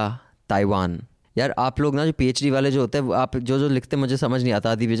Sinica, Taiwan. यार आप लोग ना जो PhD वाले जो होते हैं आप जो लिखते हैं मुझे समझ नहीं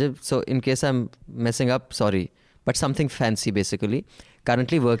आता आदि विजय. So in case I'm messing up, sorry. But something fancy basically.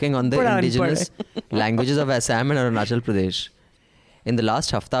 Currently working on the indigenous languages of Assam and Arunachal Pradesh. In the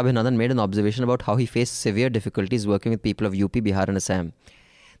last hafta, Abhinandan made an observation about how he faced severe difficulties working with people of UP, Bihar and Assam.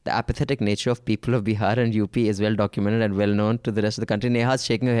 The apathetic nature of people of Bihar and UP is well documented and well known to the rest of the country. Neha's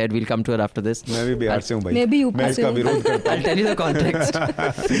shaking her head. We'll come to her after this. मैं भी बिहार से हूँ भाई. मैं भी UP से हूँ. I'll tell you the context.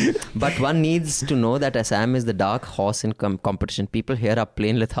 But one needs to know that Assam is the dark horse in competition. People here are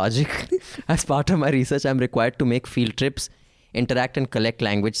plain lethargic. As part of my research, I'm required to make field trips, interact and collect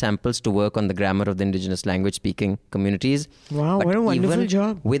language samples to work on the grammar of the indigenous language speaking communities. Wow, But what a wonderful even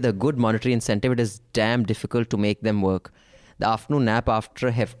job. with a good monetary incentive, it is damn difficult to make them work. The afternoon nap after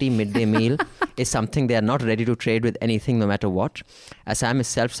a hefty midday meal is something they are not ready to trade with anything, no matter what. Assam is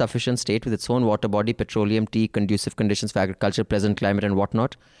self-sufficient state with its own water body, petroleum, tea, conducive conditions for agriculture, pleasant climate and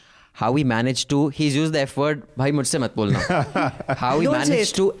whatnot. How we managed to, he's used the F word, bhai mujhse mat bolna. How we Don't say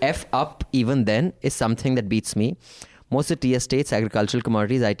managed to F up even then is something that beats me. Most of the TS states, agricultural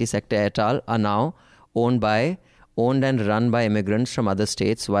commodities, IT sector et al. Are now owned and run by immigrants from other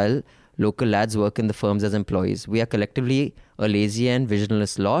states, while local lads work in the firms as employees. We are collectively a lazy and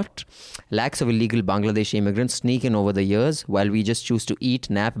visionless lot. Lakhs of illegal Bangladeshi immigrants sneak in over the years, while we just choose to eat,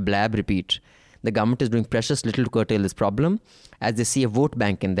 nap, blab, repeat. The government is doing precious little to curtail this problem, as they see a vote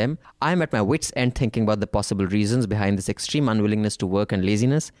bank in them. I am at my wits' end thinking about the possible reasons behind this extreme unwillingness to work and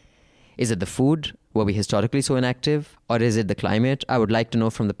laziness. Is it the food? Were we historically so inactive? Or is it the climate? I would like to know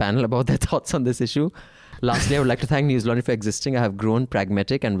from the panel about their thoughts on this issue. Lastly, I would like to thank News Laundry for existing. I have grown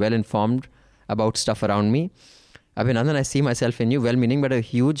pragmatic and well informed about stuff around me. Abhinandan, I see myself in you, well-meaning, but a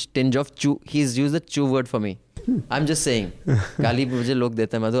huge tinge of chew. He's used the chew word for me. I'm just saying. गाली मुझे लोग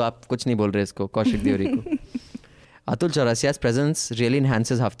देते हैं, मधु आप कुछ नहीं बोल रहे इसको, कौशिक देवरी को. Atul Chaurasia's presence really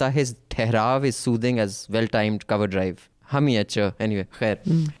enhances hafta. His ठहराव is soothing as well-timed cover drive. हम ही अच्छा. Anyway, खैर.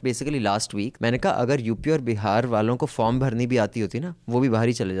 Basically last week मैंने कहा अगर यूपी और बिहार वालों को फॉर्म भरनी भी आती होती ना, वो भी बाहर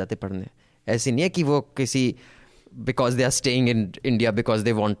ही चले जाते पढ़ने. ऐसी नहीं है कि वो किसी because they are staying in India because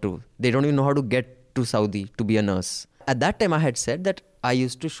they want to. They don't even know how to get to Saudi to be a nurse. At that time I had said that I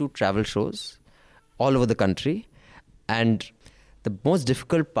used to shoot travel shows all over the country, and the most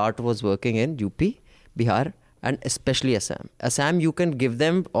difficult part was working in UP, Bihar and especially Assam. Assam, you can give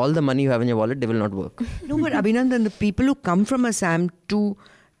them all the money you have in your wallet, they will not work. No, but Abhinandan, the people who come from Assam to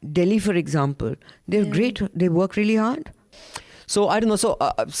Delhi, for example, they're great. They work really hard. So I don't know.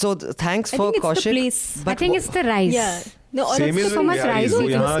 So thanks for I think it's Kaushik. the place. I think it's the rice. Yeah. No, or Same it's is so much rice. वो It's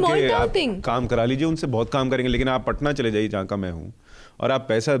a यहाँ small के town आप thing. काम करा लीजिए उनसे बहुत काम करेंगे, लेकिन आप पटना चले जाइए जहाँ का मैं हूँ और आप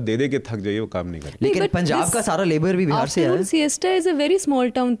पैसा दे दे के थक जाइए, वो काम नहीं करेंगे. लेकिन but पंजाब this का सारा लेबर भी बिहार से आया Afternoon है. siesta is a very small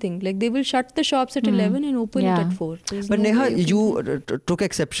town thing. Like they will shut the shops at 11 and open it Yeah. at 4. There's But no Neha, way you took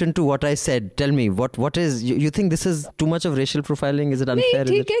exception to what I said. Tell me, what is, you think this is too much of racial profiling? Is it unfair?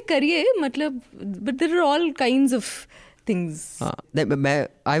 नहीं, ठीक है करिए मतलब, but there are all kinds of things.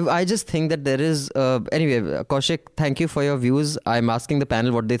 I just think that there is anyway, Kaushik, thank you for your views. I'm asking the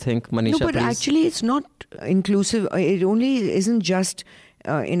panel what they think. Manisha, No, but please. actually it's not inclusive. It only isn't just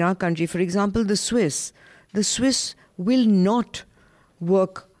in our country. For example, the Swiss will not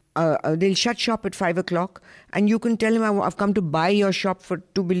work. They'll shut shop at 5 o'clock and you can tell them, I've come to buy your shop for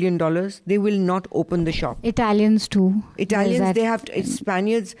 $2 billion. They will not open the shop. Italians too. Italians, they have to,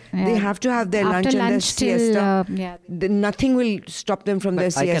 Spaniards, they have to have their lunch After and their lunch till, siesta. Nothing will stop them from their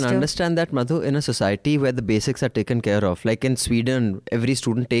But I siesta. can understand that, Madhu, in a society where the basics are taken care of. Like in Sweden, every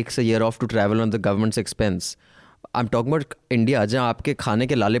student takes a year off to travel on the government's expense. I'm talking about India, जहाँ आपके खाने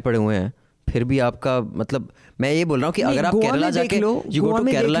के लाले पड़े हुए हैं, फिर भी आपका मतलब मैं ये बोल रहा हूँ कि अगर आप केरला जाके you go to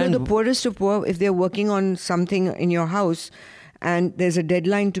Kerala and the poorest of poor, if they're working on something in your house and there's a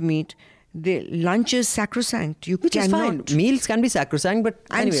deadline to meet, the lunch is sacrosanct. You which is cannot. fine. Meals can be sacrosanct, but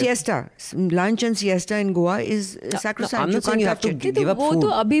And anyway. siesta. Lunch and siesta in Goa is sacrosanct. I'm not you saying can't you have touch to it. give up वो food. तो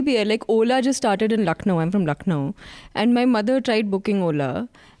अभी भी है. Like Ola just started in Lucknow. I'm from Lucknow, and my mother tried booking Ola,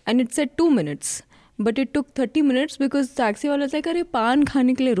 and it said 2 minutes. but it took 30 minutes because taxi wala was like, "अरे पान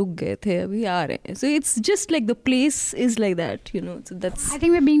खाने के लिए रुक गए थे, अभी आ रहे हैं." So it's just like the place is like that, you know. So that's. I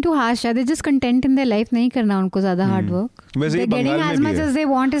think we're being too harsh. They're just content in their life. नहीं करना उनको ज़्यादा hard work. वैसे ही They're getting बंगाल as में much भी है. as they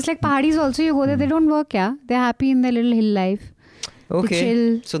want. It's like pahadis also. You go there, they don't work. Yeah, they're happy in their little hill life. Okay. Chill.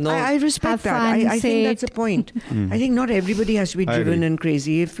 So no. I respect have that. fun, I think that's sit. the point. I think not everybody has to be I driven agree. and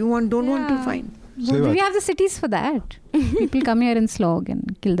crazy. If you don't want to, fine. Well, we have the cities for that. People come here and slog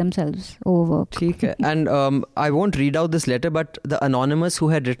and kill themselves, overwork. ठीक है. And I won't read out this letter, but the anonymous who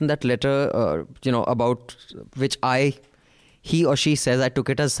had written that letter, about which he or she says I took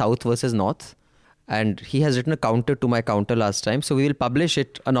it as South versus North, and he has written a counter to my counter last time. So we will publish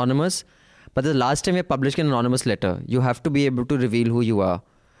it anonymous. But the last time we published an anonymous letter, you have to be able to reveal who you are.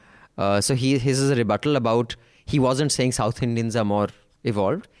 So his is a rebuttal about he wasn't saying South Indians are more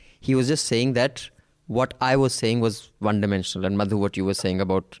evolved. He was just saying that what I was saying was one-dimensional, and Madhu, what you were saying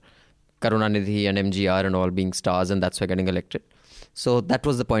about Karunanidhi and MGR and all being stars, and that's why getting elected. So that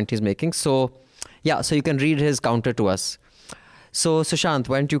was the point he's making. So yeah, so you can read his counter to us. So Sushant,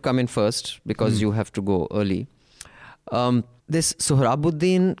 why don't you come in first, because you have to go early. This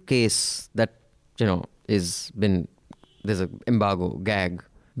Sohrabuddin case that there's an embargo, gag,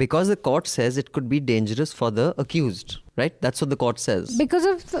 because the court says it could be dangerous for the accused, right? That's what the court says. Because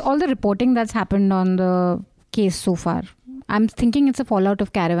of all the reporting that's happened on the case so far, I'm thinking it's a fallout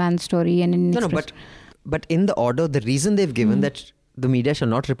of Caravan story and but in the order, the reason they've given that the media shall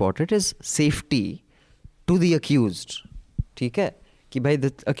not report it is safety to the accused. ठीक है कि भाई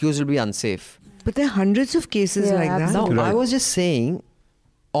the accused will be unsafe. But there are hundreds of cases like that. Now I was just saying,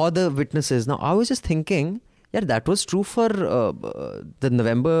 or the witnesses. Now I was just thinking. Yeah, that was true for the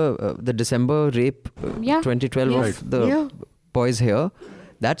December rape 2012 of the boys here.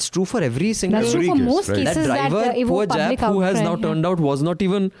 That's true for every single That's true for most right. cases that driver, that poor evoke public Jap, who has outcry, now turned out was not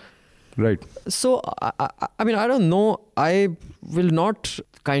even Right. So I mean, I don't know. I will not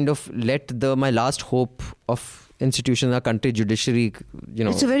kind of let my last hope of institution, our country, judiciary,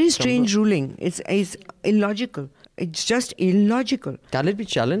 It's a very strange ruling. It's illogical. It's just illogical. Can it be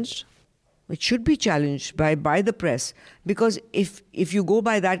challenged? It should be challenged by the press, because if you go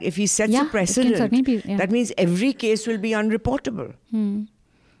by that, if he sets a it can precedent, certainly be, that means every case will be unreportable.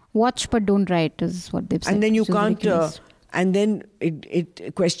 Watch but don't write is what they've said. And then you which is can't, ridiculous. and then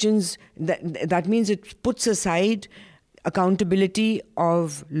it questions, that means it puts aside accountability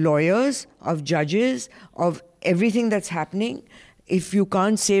of lawyers, of judges, of everything that's happening. If you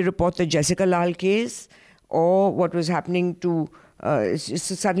can't say report the Jessica Lal case or what was happening to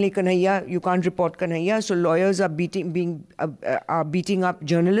suddenly Kanhaiya, you can't report Kanhaiya, so lawyers are beating up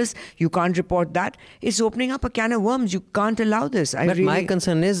journalists. You can't report that. It's opening up a can of worms. You can't allow this. But my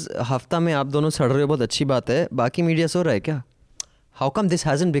concern is, हफ्ता में आप दोनों सड़ रहे हो, बहुत अच्छी बात है. बाकी मीडिया सो रहा है क्या? How come this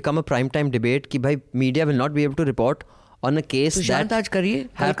hasn't become a prime time debate कि भाई media will not be able to report on a case that आज करिए,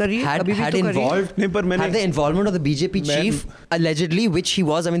 कल करिए, कभी भी had तो करिए. involved, नहीं, पर मैंने- had the involvement of the BJP chief, allegedly, which he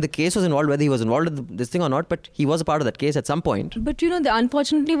was. I mean, the case was involved, whether he was involved in this thing or not, but he was a part of that case at some point. But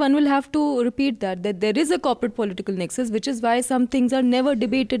unfortunately, one will have to repeat that there is a corporate political nexus, which is why some things are never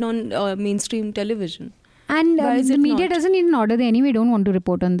debated on mainstream television. And Why is the it media not? doesn't even order. They anyway don't want to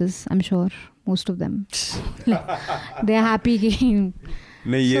report on this, I'm sure. Most of them. They're happy.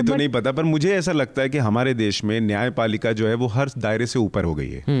 नहीं, ये So, तो but- नहीं पता, पर मुझे ऐसा लगता है कि हमारे देश में न्यायपालिका जो है वो हर दायरे से ऊपर हो गई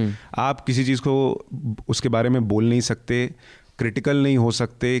है. आप किसी चीज़ को उसके बारे में बोल नहीं सकते, क्रिटिकल नहीं हो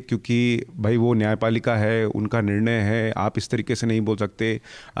सकते, क्योंकि भाई वो न्यायपालिका है, उनका निर्णय है. आप इस तरीके से नहीं बोल सकते.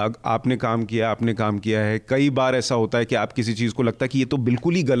 आपने काम किया है. कई बार ऐसा होता है कि आप किसी चीज़ को लगता है कि ये तो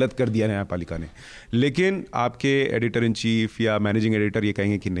बिल्कुल ही गलत कर दिया न्यायपालिका ने, लेकिन आपके एडिटर इन चीफ या मैनेजिंग एडिटर ये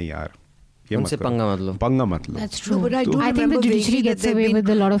कहेंगे कि नहीं यार, उनसे पंगा मत लो. That's true. No, but I do I think the remember judiciary vaguely gets that away with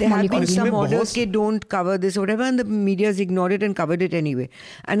a lot of there have been mollycoddling. some इसमें orders बहुत- कि don't cover this or whatever, and the media has ignored it and covered it anyway.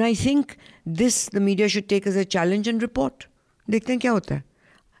 And I think the media should take as a challenge and report. देखते हैं क्या होता है.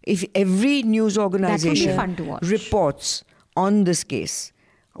 If every news organization fun to watch. reports on this case,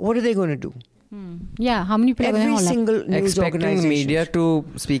 what are they going to do? Yeah, how many people are Every going to single news Expecting organization. media to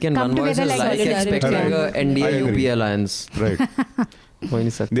speak in Come one voice together is like like solidarity. expecting a I NDA agree. UP alliance. Right. हो ही नहीं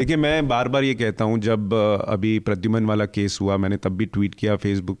सकता. देखिए, मैं बार बार ये कहता हूँ, जब अभी प्रद्युमन वाला केस हुआ, मैंने तब भी ट्वीट किया,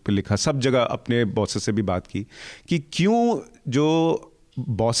 फेसबुक पे लिखा, सब जगह अपने बॉसेस से भी बात की कि क्यों जो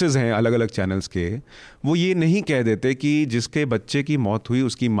बॉसेस हैं अलग अलग चैनल्स के, वो ये नहीं कह देते कि जिसके बच्चे की मौत हुई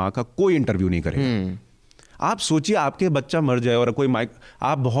उसकी माँ का कोई इंटरव्यू नहीं करेगा. आप सोचिए आपके बच्चा मर जाए और कोई माइक,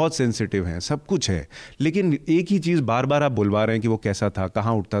 आप बहुत सेंसिटिव हैं, सब कुछ है, लेकिन एक ही चीज़ बार बार आप बुलवा रहे हैं कि वो कैसा था,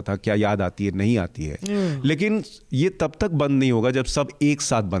 कहाँ उठता था, क्या याद आती है, नहीं आती है। लेकिन ये तब तक बंद नहीं होगा जब सब एक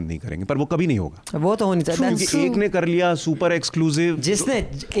साथ बंद नहीं करेंगे, पर वो कभी नहीं होगा। वो तो होनी चाहिए, क्योंकि एक ने कर लिया सुपर एक्सक्लूसिव, जिसने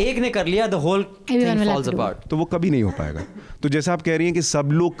एक ने कर लिया the whole thing false apart, तो वो कभी नहीं हो पाएगा। तो जैसा आप कह रही हैं कि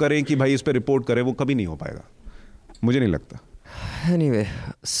सब लोग करें कि भाई इस पर रिपोर्ट करें, वो कभी नहीं हो पाएगा, मुझे नहीं लगता। Anyway,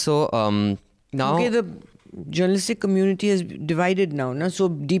 so now Okay, the journalistic community is divided now, so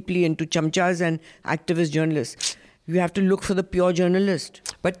deeply into chamchas and activist journalists. You have to look for the pure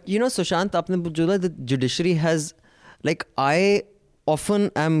journalist. But you know, Sushant, aapne bola, the judiciary has, like, I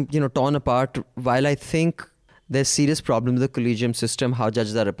often am, torn apart. While I think there's serious problem with the collegium system, how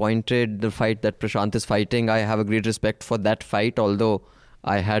judges are appointed, the fight that Prashant is fighting, I have a great respect for that fight, although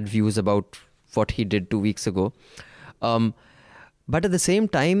I had views about what he did 2 weeks ago. But at the same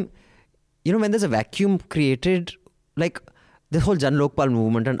time, when there's a vacuum created, like the whole Jan Lokpal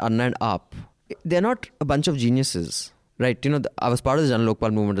movement and Anna and Aap, they're not a bunch of geniuses, right? I was part of the Jan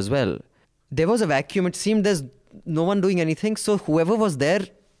Lokpal movement as well. There was a vacuum. It seemed there's no one doing anything. So whoever was there,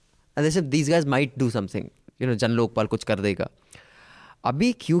 and they said these guys might do something. Jan Lokpal kuch kar dega.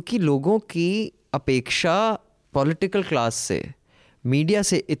 Abhi kyunki logon ki apeksha political class se, media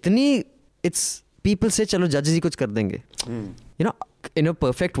se itni, it's people say chalo judges hi kuch kar denge. In a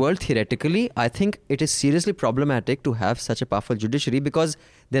perfect world, theoretically, I think it is seriously problematic to have such a powerful judiciary because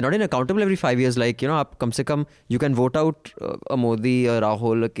they're not accountable every 5 years. Like, aap kam se kam, you can vote out a Modi, a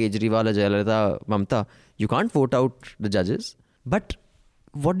Rahul, a Kejriwal, a Jayalalitha, Mamta. You can't vote out the judges. But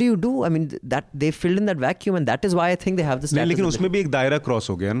what do you do? I mean, that they filled in that vacuum, and that is why I think they have this. लेकिन उसमें भी एक दायरा cross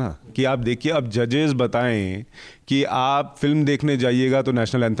हो गया ना कि आप देखिए, अब जजेस बताएं कि आप फिल्म देखने जाइएगा तो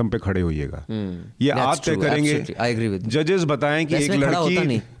नेशनल एंथम पे खड़े होइएगा, ये आप तय करेंगे। I agree with you. जजेस बताएं कि एक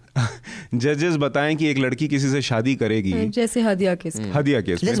लड़की जजेस बताएं कि एक लड़की किसी से शादी करेगी, जैसे हदिया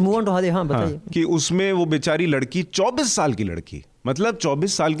case Let's move on to हदिया। हाँ, बताइए कि उसमें वो बेचारी लड़की 24 साल की लड़की, मतलब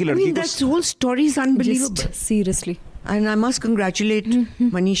 24 साल की लड़की, that whole story is unbelievable. Seriously. And I must congratulate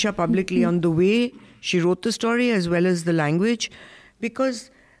Manisha publicly on the way she wrote the story as well as the language,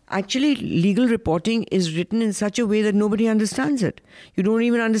 because actually legal reporting is written in such a way that nobody understands it. You don't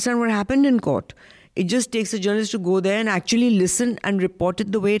even understand what happened in court. It just takes a journalist to go there and actually listen and report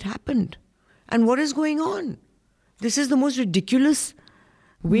it the way it happened. And what is going on? This is the most ridiculous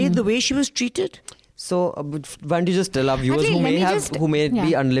way, the way she was treated. So, why don't you just tell our viewers who may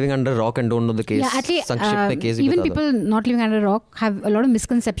be living under a rock and don't know the case? Yeah, actually, case even people not living under a rock have a lot of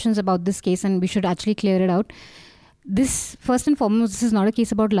misconceptions about this case, and we should actually clear it out. This, first and foremost, this is not a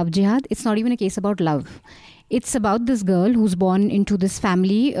case about love jihad. It's not even a case about love. It's about this girl who's born into this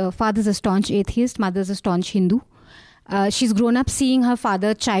family. Father's a staunch atheist, mother's a staunch Hindu. She's grown up seeing her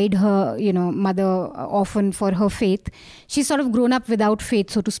father chide her, mother often for her faith. She's sort of grown up without faith,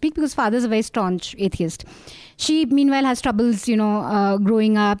 so to speak, because father's a very staunch atheist. She, meanwhile, has troubles,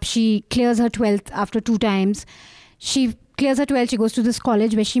 growing up. She clears her 12th after 2 times. She clears her 12th, she goes to this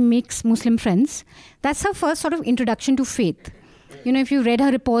college where she makes Muslim friends. That's her first sort of introduction to faith. If you read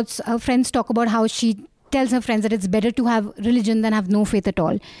her reports, her friends talk about how she tells her friends that it's better to have religion than have no faith at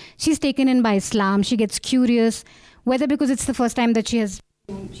all. She's taken in by Islam. She gets curious, whether because it's the first time that she's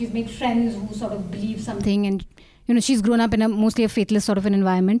made friends who sort of believe something, and she's grown up in mostly a faithless sort of an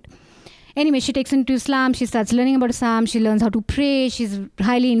environment. Anyway, she takes into Islam. She starts learning about Islam. She learns how to pray. She's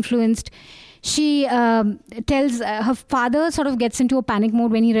highly influenced. She tells her father sort of gets into a panic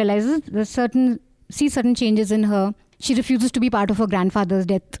mode when he realizes sees certain changes in her. She refuses to be part of her grandfather's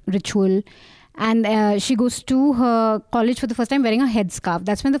death ritual. And she goes to her college for the first time wearing a headscarf.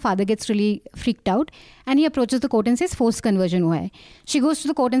 That's when the father gets really freaked out. And he approaches the court and says, forced conversion hua hai. She goes to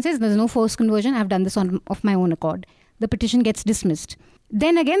the court and says, there's no forced conversion. I've done this of my own accord. The petition gets dismissed.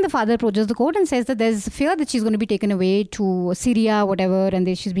 Then again, the father approaches the court and says that there's fear that she's going to be taken away to Syria, whatever,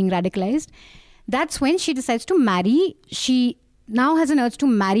 and she's being radicalized. That's when she decides to marry. She now has an urge to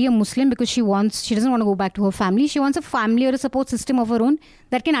marry a Muslim because she doesn't want to go back to her family. She wants a family or a support system of her own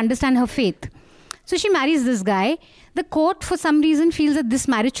that can understand her faith. So she marries this guy. The court, for some reason, feels that this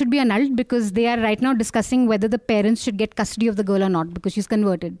marriage should be annulled because they are right now discussing whether the parents should get custody of the girl or not because she's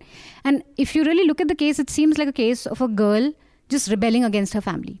converted. And if you really look at the case, it seems like a case of a girl just rebelling against her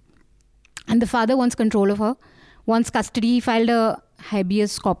family. And the father wants control of her, wants custody. He filed a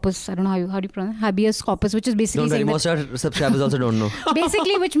habeas corpus. I don't know how do you pronounce it? Habeas corpus, which is basically... Don't worry, most of our subscribers also don't know.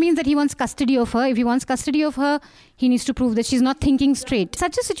 Basically, which means that he wants custody of her. If he wants custody of her, he needs to prove that she's not thinking straight.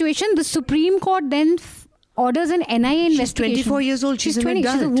 Such a situation, the Supreme Court then orders an NIA She's investigation. 24 years old. She's an 20.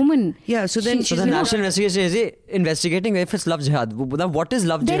 She's a adult. woman. Yeah, so then So the national investigation is investigating if it's love jihad. What is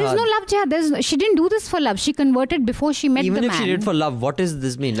love There jihad? is no love jihad. She didn't do this for love. She converted before she met Even the if man. she did for love, what does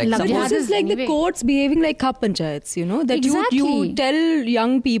this mean? Like Love So suppose- jihad this is like anyway. the courts behaving like khap panchayats, that Exactly. you tell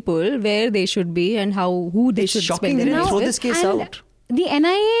young people where they should be and who they It's should shocking spend that their they lives throw with. this case And out. the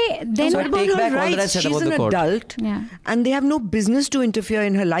NIA then... So what I about take her back all that I rights? said She's about an the court. adult, Yeah. and they have no business to interfere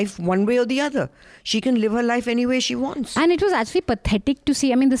in her life one way or the other. She can live her life any way she wants. And it was actually pathetic to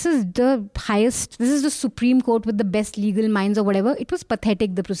see. I mean, this is the highest, this is the Supreme Court with the best legal minds or whatever. It was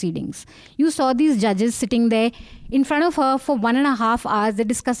pathetic, the proceedings. You saw these judges sitting there in front of her for 1.5 hours.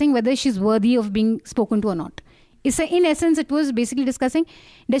 They're discussing whether she's worthy of being spoken to or not. In essence, it was basically discussing,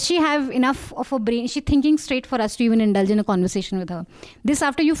 does she have enough of a brain? Is she thinking straight for us to even indulge in a conversation with her? This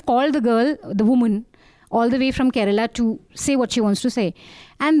after you've called the girl, the woman, all the way from Kerala to say what she wants to say.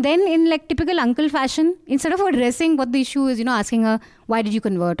 And then in like typical uncle fashion, instead of addressing what the issue is, asking her, why did you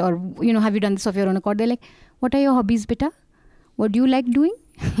convert? Or, have you done this of your own accord? They're like, what are your hobbies, beta? What do you like doing?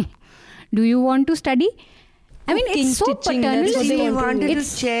 Do you want to study? I mean, Cooking, it's so stitching, that's what She they paternalistic. want to wanted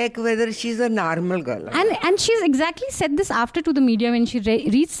It's- to check whether she's a normal girl. And she's exactly said this after to the media when she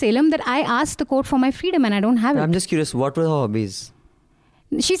reached Salem, that I asked the court for my freedom and I don't have I'm it. just curious, what were her hobbies?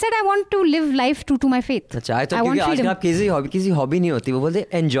 She said, I want to live life true to my faith. अच्छा I I thought want क्योंकि आजकल freedom. आप किसी hobby नहीं होती वो बोलते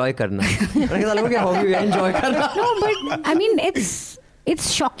enjoy करना मैंने कहा क्या हॉबी है एंजॉय करना No, but I mean, it's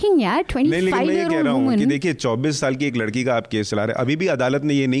shocking, यार. नहीं, लेकिन मैं ये कह 25-year-old रहा हूँ कि woman. देखिए 24 साल की एक लड़की का आप केस चला रहे हैं. अभी भी अदालत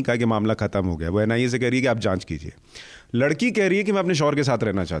ने ये नहीं कहा कि मामला खत्म हो गया. वो एनआईए से कह रही है कि आप जांच कीजिए. लड़की कह रही है कि मैं अपने शौहर के साथ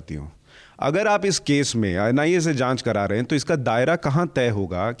रहना चाहती हूँ. अगर आप इस केस में एनआईए से जांच करा रहे हैं तो इसका दायरा कहाँ तय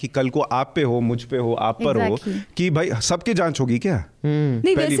होगा कि कल को आप पे हो, मुझ पे हो, आप पर हो, Exactly. कि भाई सबकी जांच होगी क्या?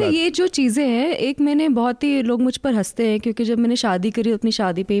 नहीं, पहली वैसे बात. ये जो चीज़ें हैं, एक मैंने बहुत ही लोग मुझ पर हंसते हैं क्योंकि जब मैंने शादी करी अपनी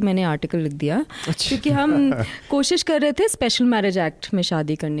शादी पे ही मैंने आर्टिकल लिख दिया क्योंकि हम कोशिश कर रहे थे स्पेशल मैरिज एक्ट में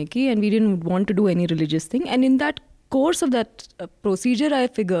शादी करने की and we didn't want to do any religious thing and in that course of that procedure I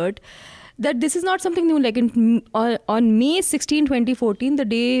figured that this is not something new. Like on May 16, 2014, the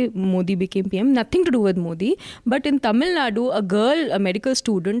day Modi became PM, nothing to do with Modi, but in Tamil Nadu, a girl, a medical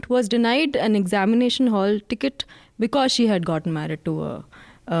student, was denied an examination hall ticket because she had gotten married to a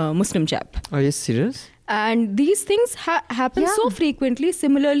Muslim chap. Are you serious? And these things happen so frequently.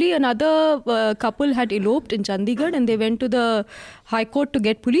 Similarly, another couple had eloped in Chandigarh and they went to the High Court to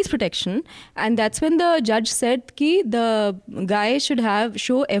get police protection. And that's when the judge said ki the guy should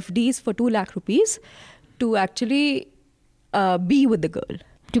show FDs for 2 lakh rupees to actually be with the girl.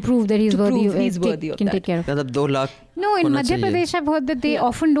 To prove that he's To worthy, prove he's worthy of can that. take care of. मतलब 2 lakh No, in होना Madhya चाहिए. Pradesh, I've heard that they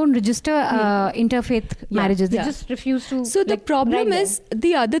often don't register interfaith marriages. They yeah. just refuse to. So the problem write is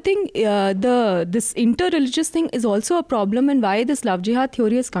the other thing. This inter-religious thing is also a problem, and why this love jihad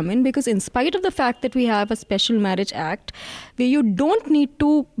theory has come in, because in spite of the fact that we have a special marriage act where you don't need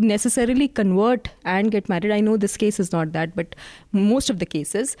to necessarily convert and get married. I know this case is not that, but most of the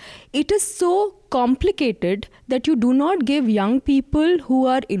cases, it is so complicated that you do not give young people who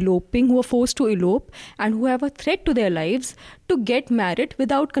are eloping, who are forced to elope and who have a threat to their lives to get married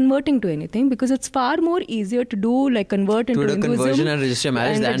without converting to anything, because it's far more easier to do like convert into To do Hinduism conversion and register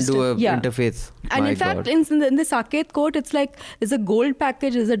marriage and than do a register- interfaith. And My in fact, God. in the Saket court, it's like there's a gold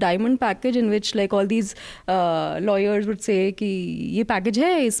package, there's a diamond package in which like all these lawyers would say कि ये package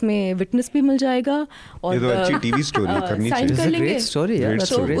है, इसमें witness भी मिल जाएगा और ये तो अच्छी TV story है, करनी sign चाहिए. कर It's a लेंगे. great story, yeah. That's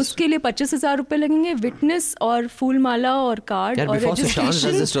तो a great उसके लिए 25,000 रुपए लगेंगे, witness और फूल माला और कार्ड यार, और before Sushant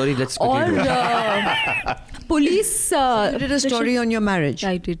does the story, let's quickly do और police. You did a story on your marriage.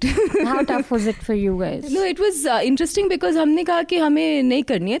 I did. How tough was it for you guys? No, it was interesting because हमने कहा कि हमें नहीं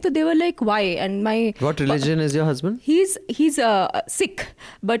करनी है, तो they were like, why? And my What religion is your husband? He's Sikh,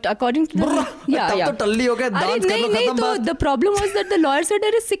 but according to the तब तो टल्ली हो गया, अरे dance कर लो, नहीं खत्म तो बात. the problem was that the lawyer said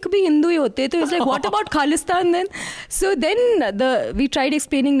अरे Sikh भी हिंदू ही होते, तो it's like what about Khalistan then? So then we tried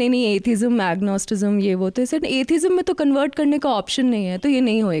explaining नहीं atheism, agnosticism ये वो, तो said atheism में तो convert करने का option नहीं है, तो ये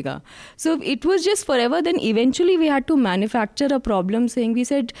नहीं होएगा. So it was just forever. Then eventually we had to manufacture a problem saying, we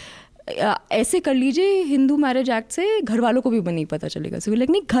said ऐसे कर लीजिए हिंदू मैरिज एक्ट से घर वालों को भी नहीं पता चलेगा. सो लाइक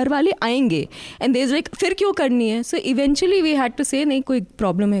नहीं, घर वाले आएंगे एंड देयर इज लाइक फिर क्यों करनी है. So eventually we had to say नहीं कोई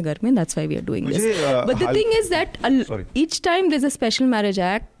प्रॉब्लम है घर में, that's why we are doing this. But the thing is that each time there is a special marriage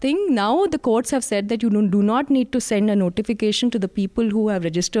act thing, now the courts have said that you do not need to send a notification to the people who have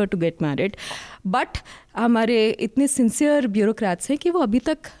registered to get married, but हमारे इतने sincere bureaucrats हैं कि वो अभी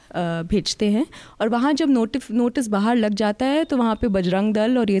तक भेजते हैं, और वहाँ जब नोटिस बाहर लग जाता है तो वहाँ पे बजरंग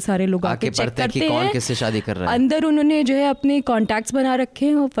दल और ये सारे लोग आके चेक करते हैं कौन किससे शादी कर रहा है। अंदर उन्होंने जो है अपने कॉन्टैक्ट्स बना रखे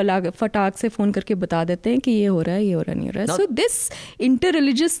हैं, वो फटाक से फ़ोन करके बता देते हैं कि ये हो रहा है, ये हो रहा नहीं हो रहा है. So this inter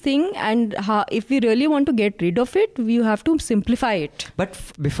religious thing, and if we really want to get rid of it, we have to simplify it. But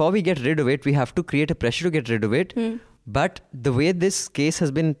before we get rid of it, we have to create a pressure to get rid of it. But the way this case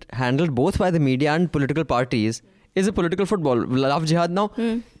has been handled both by the media and political parties is a political football. Love jihad now.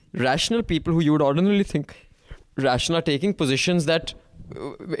 Rational people who you would ordinarily think rational are taking positions that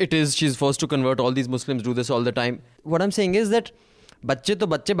she's forced to convert, all these Muslims do this all the time. What I'm saying is that बच्चे तो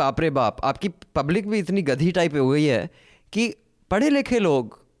बच्चे, बाप रे बाप, आपकी public भी इतनी गधी टाइप हो गई है कि पढ़े लिखे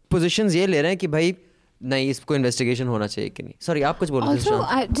लोग पोजिशंस ये ले रहे हैं कि भाई नहीं, इसको इन्वेस्टिगेशन होना चाहिए कि नहीं. सॉरी, आप कुछ बोल रहे थे.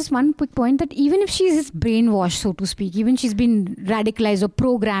 Also, just one quick point, that even if she is brainwashed, so to speak, even she's been radicalized or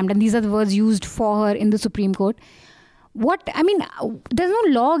programmed, and these are the words used for her in the Supreme Court, there's no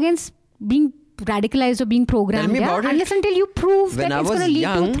law against being radicalized or being programmed, unless until you prove that it's going to lead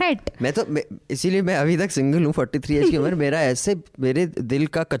to a threat. इसीलिए मैं अभी तक single हूँ, 43 as की उम्र. मेरा ऐसे मेरे दिल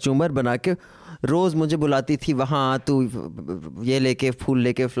का कचूमर बना के रोज़ मुझे बुलाती थी, वहाँ तू ये लेके, फूल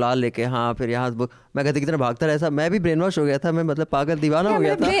लेके, फ्लावर लेके, हाँ फिर यहाँ. मैं कहती कितना भागता रहा. मैं भी ब्रेन वॉश हो गया था, मैं मतलब पागल दीवाना हो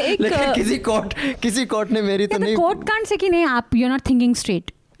गया था. लेकिन किसी कोर्ट ने मेरी तो नहीं. कोर्ट कांट से कि नहीं, आप you are not thinking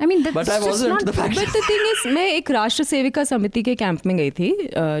straight. But I wasn't. The fact But the thing is, मैं एक राष्ट्र सेविका समिति के कैंप में गई थी,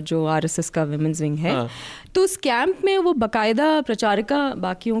 जो आरएसएस का विमेंस विंग है. तो उस कैंप में वो बाकायदा प्रचारिका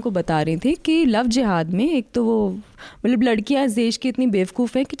बाकियों को बता रही थी कि लव जिहाद में एक तो वो मतलब लड़कियां इस देश की इतनी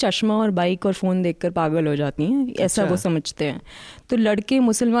बेवकूफ़ हैं कि चश्मा और बाइक और फ़ोन देखकर पागल हो जाती हैं, ऐसा वो समझते हैं. तो लड़के,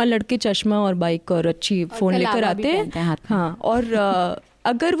 मुसलमान लड़के चश्मा और बाइक और अच्छी फ़ोन लेकर आते हैं. हाँ, और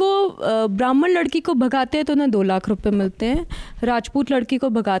अगर वो ब्राह्मण लड़की को भगाते हैं तो ना 2 लाख रुपए मिलते हैं, राजपूत लड़की को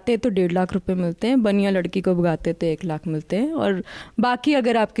भगाते हैं तो 1.5 लाख रुपए मिलते हैं, बनिया लड़की को भगाते हैं तो 1 लाख मिलते हैं, और बाकी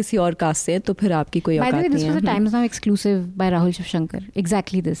अगर आप किसी और कास्ट से हैं तो फिर आपकी कोई औकात नहीं है. This was a Times Now exclusive by Rahul Shivshankar.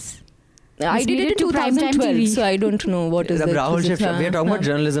 Exactly this. I did it in 2012, so I don't know what is it. Rahul Shivshankar. We are talking about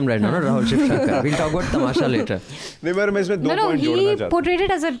journalism right now, not Rahul Shivshankar. We'll talk about Tamasha later. नहीं, मैं इसमें 2 point जोड़ना चाहता हूँ. He portrayed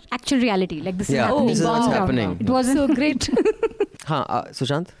it as an actual reality, like this is happening. This is what's happening. It wasn't so great. हाँ,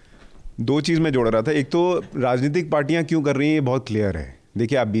 सुशांत. 2 चीज़ मैं जोड़ रहा था. एक तो राजनीतिक पार्टियां क्यों कर रही हैं, ये बहुत क्लियर है.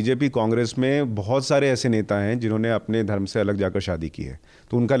 देखिए, आप बीजेपी, कांग्रेस में बहुत सारे ऐसे नेता हैं जिन्होंने अपने धर्म से अलग जाकर शादी की है,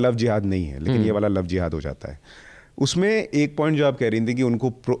 तो उनका लव जिहाद नहीं है, लेकिन ये वाला लव जिहाद हो जाता है. उसमें एक पॉइंट जो आप कह रही थी कि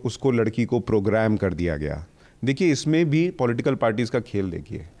उसको लड़की को प्रोग्राम कर दिया गया. देखिए, इसमें भी पॉलिटिकल पार्टीज़ का खेल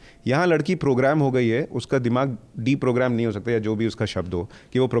देखिए. यहाँ लड़की प्रोग्राम हो गई है, उसका दिमाग डी प्रोग्राम नहीं हो सकता, या जो भी उसका शब्द हो,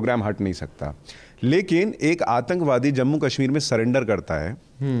 कि वो प्रोग्राम हट नहीं सकता. लेकिन एक आतंकवादी जम्मू कश्मीर में सरेंडर करता है,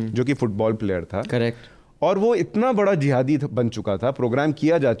 जो कि फुटबॉल प्लेयर था. करेक्ट. और वो इतना बड़ा जिहादी बन चुका था, प्रोग्राम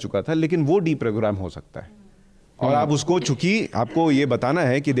किया जा चुका था, लेकिन वो डी प्रोग्राम हो सकता है. और आप उसको, चूंकि आपको ये बताना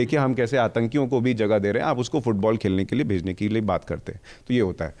है कि देखिए हम कैसे आतंकियों को भी जगह दे रहे हैं, आप उसको फुटबॉल खेलने के लिए भेजने के लिए बात करते हैं, तो ये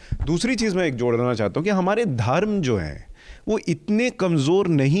होता है. दूसरी चीज़ मैं एक जोड़ना चाहता हूँ कि हमारे धर्म जो हैं वो इतने कमज़ोर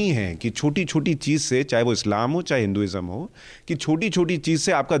नहीं हैं कि छोटी छोटी चीज़ से, चाहे वो इस्लाम हो चाहे हिंदुइज्म हो, कि छोटी छोटी चीज़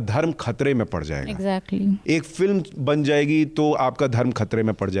से आपका धर्म खतरे में पड़ जाएगा. Exactly. एक फिल्म बन जाएगी तो आपका धर्म खतरे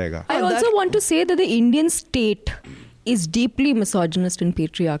में पड़ जाएगा. I also want to say that the Indian state is deeply misogynist and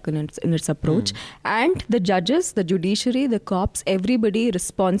patriarchal in its approach, and the judges, the judiciary, the cops, everybody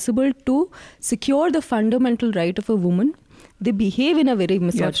responsible to secure the fundamental right of a woman, they behave in a very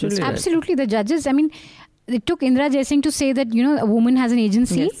misogynist way. Absolutely. The judges, it took Indira Jaising to say that, a woman has an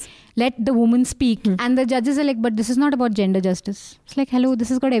agency. Yes. Let the woman speak. And the judges are like, but this is not about gender justice. It's like, hello, this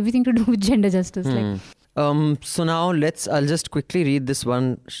has got everything to do with gender justice. So now I'll just quickly read this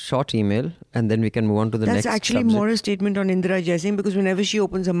one short email and then we can move on to the next That's actually subject. more a statement on Indira Jaising, because whenever she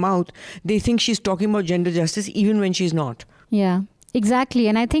opens her mouth, they think she's talking about gender justice even when she's not. Yeah, exactly.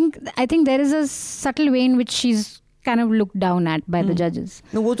 And I think there is a subtle way in which she's kind of looked down at by the judges.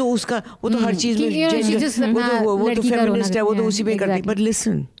 No, वो तो हर चीज में वो तो feminist है, वो तो उसी में करती. But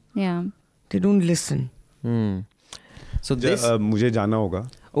listen. Yeah. They don't listen. So this मुझे जाना होगा.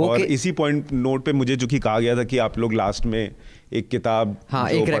 और इसी पॉइंट नोट पे मुझे जो कि कहा गया था कि आप लोग लास्ट में एक किताब, हाँ,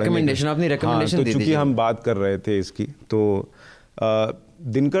 एक रिकमेंडेशन, अपनी रिकमेंडेशन दे दीजिए. तो चूंकि हम बात कर रहे थे इसकी, तो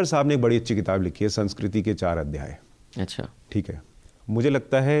दिनकर साहब ने एक बड़ी अच्छी किताब लिखी है, संस्कृति के 4 अध्याय. अच्छा, ठीक है. मुझे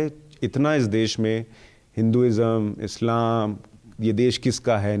लगता है इतना इस देश में हिंदुइज्म, इस्लाम, ये देश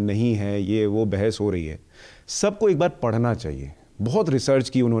किसका है नहीं है, ये वो बहस हो रही है, सबको एक बार पढ़ना चाहिए. बहुत रिसर्च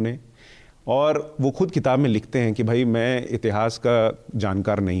की उन्होंने, और वो खुद किताब में लिखते हैं कि भाई मैं इतिहास का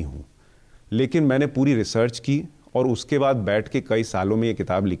जानकार नहीं हूँ, लेकिन मैंने पूरी रिसर्च की और उसके बाद बैठ के कई सालों में ये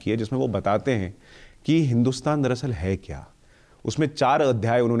किताब लिखी है, जिसमें वो बताते हैं कि हिंदुस्तान दरअसल है क्या. उसमें 4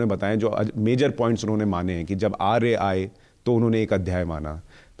 अध्याय उन्होंने बताए जो मेजर पॉइंट्स उन्होंने माने हैं कि जब आर्य आए तो उन्होंने एक अध्याय माना,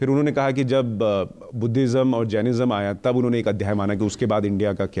 फिर उन्होंने कहा कि जब बुद्धिज़्म और जैनिज़्म आया तब उन्होंने एक अध्याय माना कि उसके बाद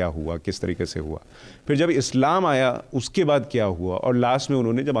इंडिया का क्या हुआ, किस तरीके से हुआ, फिर जब इस्लाम आया उसके बाद क्या हुआ, और लास्ट में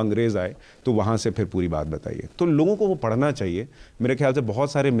उन्होंने जब अंग्रेज़ आए तो वहाँ से फिर पूरी बात बताई है। तो लोगों को वो पढ़ना चाहिए। मेरे ख्याल से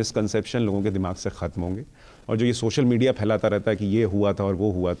बहुत सारे मिसकंसेप्शन लोगों के दिमाग से ख़त्म होंगे, और जो ये सोशल मीडिया फैलाता रहता है कि ये हुआ था और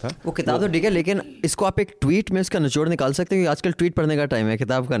वो हुआ था, वो किताब तो ठीक है, लेकिन इसको आप एक ट्वीट में इसका निचोड़ निकाल सकते हैं, क्योंकि आजकल ट्वीट पढ़ने का टाइम है,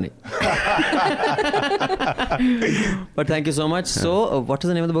 किताब का नहीं। But thank you so much. So what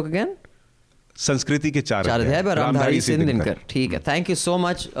is the name of the book again? संस्कृति के 4 अध्याय by रामधारी सिंह दिनकर। ठीक है, thank you so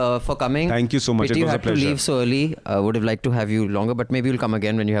much for coming. Thank you so much. Pity It was you a had to pleasure. leave so early. I would have liked to have you longer, but maybe you'll come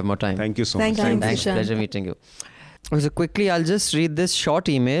again when you have more time. Thank you so Thank much. you. Thanks. Shan. Pleasure meeting you. Okay, so quickly, I'll just read this short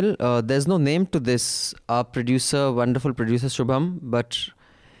email. There's no name to this. Our producer, wonderful producer Shubham, but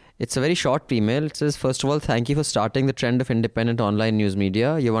it's a very short email. It says, first of all, thank you for starting the trend of independent online news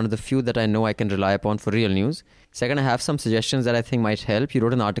media. You're one of the few that I know I can rely upon for real news. Second, I have some suggestions that I think might help. You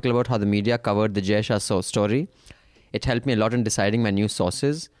wrote an article about how the media covered the Jai Shah story. It helped me a lot in deciding my news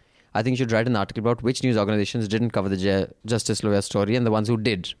sources. I think you should write an article about which news organizations didn't cover the Justice Lawyer story and the ones who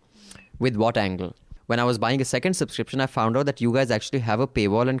did. With what angle? When I was buying a second subscription, I found out that you guys actually have a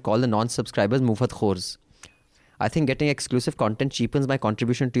paywall and call the non-subscribers Mufat Khors. I think getting exclusive content cheapens my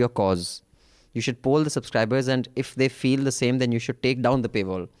contribution to your cause. You should poll the subscribers, and if they feel the same, then you should take down the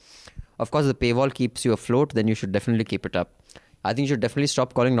paywall. Of course, the paywall keeps you afloat, then you should definitely keep it up. I think you should definitely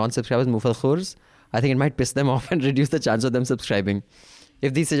stop calling non-subscribers Mufat Khors. I think it might piss them off and reduce the chance of them subscribing.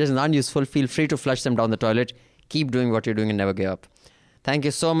 If these suggestions aren't useful, feel free to flush them down the toilet. Keep doing what you're doing and never give up.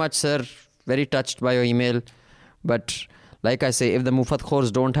 Thank you so much, sir. Very touched by your email. But like I say, if the Mufat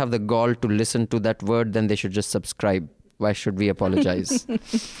Khors don't have the gall to listen to that word, then they should just subscribe. Why should we apologize?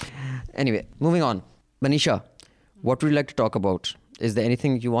 Anyway, moving on. Manisha, what would you like to talk about? Is there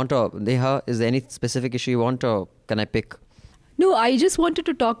anything you want, or Neha, is there any specific issue you want, or can I pick? No, I just wanted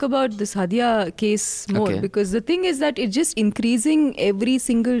to talk about this Hadia case more, Okay. because the thing is that it's just increasing every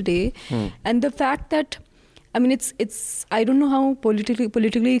single day. And the fact that, I mean, it's I don't know how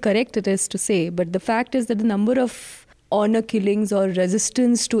politically correct it is to say, but the fact is that the number of honor killings or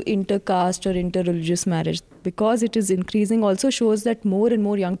resistance to intercaste or interreligious marriage, because it is increasing, also shows that more and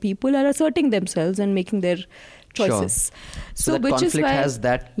more young people are asserting themselves and making their choices. Sure. So that which conflict is why, has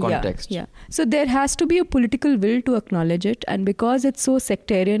that context. Yeah. So there has to be a political will to acknowledge it, and because it's so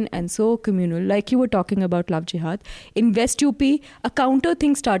sectarian and so communal, like you were talking about love jihad, in West UP, a counter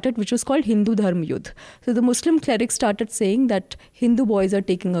thing started which was called Hindu Dharm Yudh. So the Muslim clerics started saying that Hindu boys are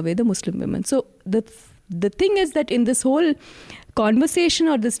taking away the Muslim women. So the thing is that in this whole conversation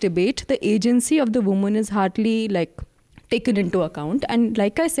or this debate, the agency of the woman is hardly taken into account. And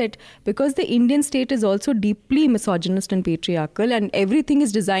like I said, because the Indian state is also deeply misogynist and patriarchal, and everything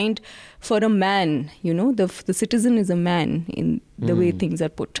is designed for a man, the citizen is a man in the way things are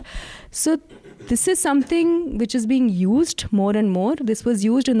put. So this is something which is being used more and more. This was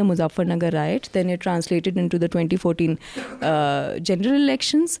used in the Muzaffarnagar riot, then it translated into the 2014 general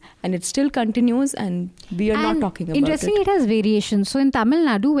elections, and it still continues, and we are not talking about it. Interestingly, it has variations. So in Tamil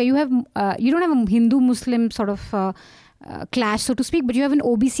Nadu, where you have you don't have a Hindu-Muslim sort of clash, so to speak, but you have an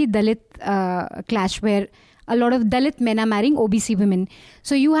OBC-Dalit clash where a lot of Dalit men are marrying OBC women.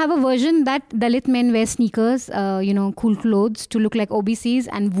 So you have a version that Dalit men wear sneakers, cool clothes to look like OBCs,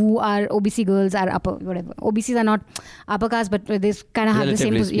 and OBC girls are upper, whatever. OBCs are not upper caste, but they kind of have the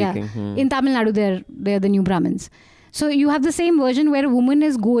same position. Yeah. In Tamil Nadu, they're the new Brahmins. So you have the same version where a woman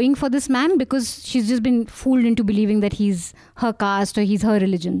is going for this man because she's just been fooled into believing that he's her caste or he's her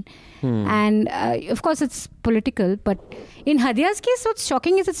religion. And of course it's political, but in Hadia's case, what's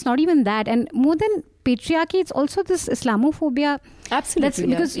shocking is it's not even that. And more than patriarchy, it's also this Islamophobia. Absolutely.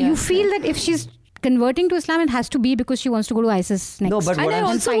 Because you feel that if she's converting to Islam, it has to be because she wants to go to ISIS next. No, but and I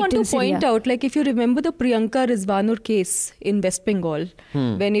also want to point out, if you remember the Priyanka Rizwanur case in West Bengal,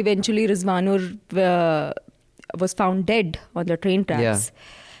 when eventually Rizwanur was found dead on the train tracks.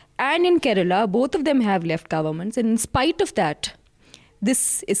 And in Kerala, both of them have left governments, and in spite of that,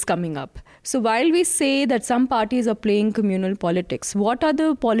 this is coming up. So while we say that some parties are playing communal politics, what are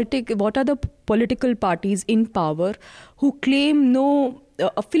the political parties in power who claim no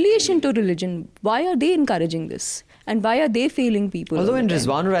affiliation to religion? Why are they encouraging this? And why are they failing people? Although in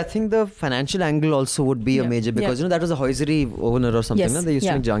Rizwanur, I think the financial angle also would be a major, because that was a hosiery owner or something. Yes. They used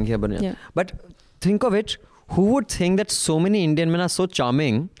to make Janghiya Banya. But think of it, who would think that so many Indian men are so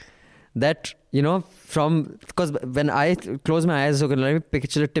charming that, because when I close my eyes, okay, let me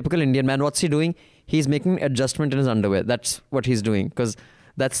picture a typical Indian man. What's he doing? He's making adjustment in his underwear. That's what he's doing. Because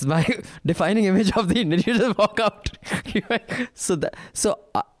That's my defining image of the Indian. You just walk out.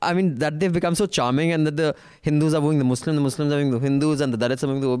 I mean, that they've become so charming, and that the Hindus are wooing the Muslims are wooing the Hindus, and the Dalits are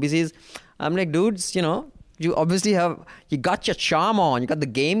wooing the OBCs. I'm like, dudes, you obviously you got your charm on, you got the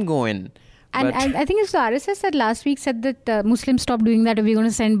game going. And I think it's the RSS that last week said that Muslims stopped doing that if we're going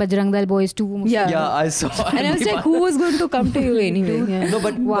to send Bajrang Dal boys to Muslims. Yeah, I saw. And I was like, who was going to come to you anyway? Yeah. No,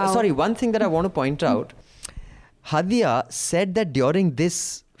 but sorry, one thing that I want to point out. Hadia said that during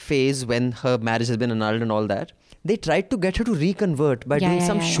this phase, when her marriage has been annulled and all that, they tried to get her to reconvert by doing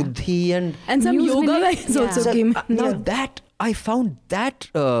some shuddhi and some yoga guys also came. Now that I found that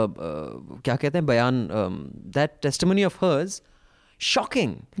kya kehte hain bayan, that testimony of hers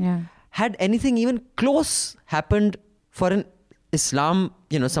shocking. Yeah. Had anything even close happened for an Islam,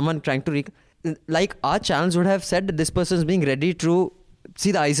 someone trying to like our channels would have said that this person is being ready to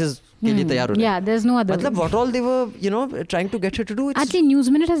see the ISIS. Yeah, there's no other. What all they were, trying to get her to do. Actually,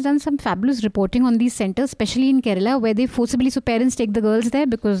 News Minute has done some fabulous reporting on these centers, especially in Kerala, where they forcibly, so parents take the girls there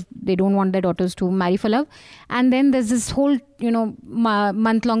because they don't want their daughters to marry for love. And then there's this whole,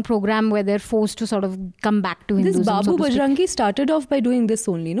 month-long program where they're forced to sort of come back to Hinduism. This Babu Bajrangi started off by doing this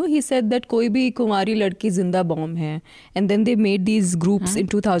only, He said that koi bhi kumari ladki zinda bomb hai. And then they made these groups in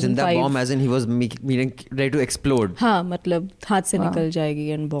 2005. Zinda bomb as in he was ready to explode. हाँ, मतलब हाथ से निकल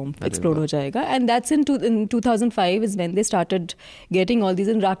जाएगी and bomb explode ho jayega. And that's in 2005 is when they started getting all these.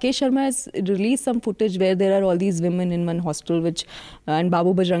 And Rakesh Sharma has released some footage where there are all these women in one hostel, and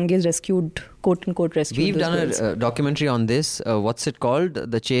Babu Bajrangi is rescued, quote unquote rescued. We've done a documentary on this. What's it called?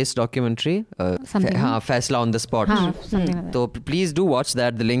 The Chase documentary. Faisla on the Spot. Something like that. So please do watch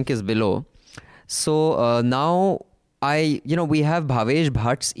that. The link is below. So now we have Bhavesh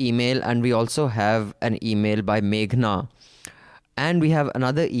Bhatt's email, and we also have an email by Meghna. And we have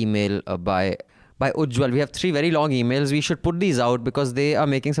another email by Ujjwal. We have 3 very long emails. We should put these out because they are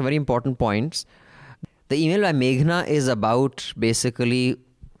making some very important points. The email by Meghna is about basically,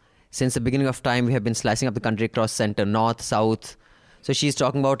 since the beginning of time, we have been slicing up the country across center, north, south. So she's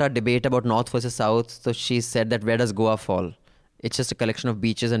talking about our debate about north versus south. So she said that where does Goa fall? It's just a collection of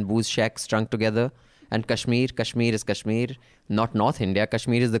beaches and booze shacks strung together. And Kashmir is Kashmir, not North India.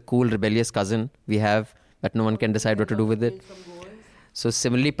 Kashmir is the cool, rebellious cousin we have that no one can decide what to do with it. So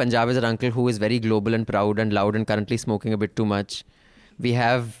similarly, Punjab is an uncle who is very global and proud and loud and currently smoking a bit too much. We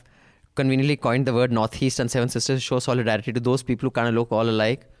have conveniently coined the word Northeast and Seven Sisters to show solidarity to those people who kind of look all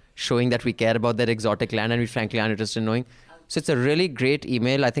alike, showing that we care about their exotic land and we frankly aren't interested in knowing. So it's a really great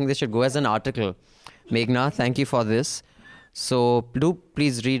email. I think this should go as an article. Meghna, thank you for this. So do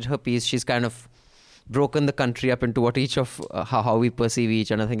please read her piece. She's kind of broken the country up into what each of how we perceive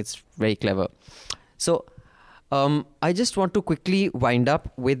each, and I think it's very clever. So I just want to quickly wind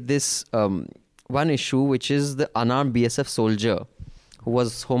up with this one issue, which is the unarmed BSF soldier who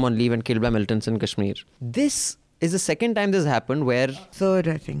was home on leave and killed by militants in Kashmir. This is the second time this happened where... Third,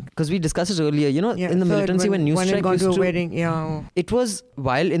 I think. Because we discussed it earlier, in the militancy when news strike gone used to a wedding, yeah. It was,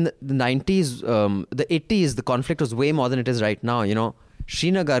 while in the 90s, the 80s, the conflict was way more than it is right now,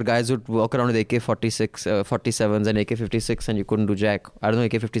 Srinagar guys would walk around with AK-47s and AK-56 and you couldn't do jack. I don't know,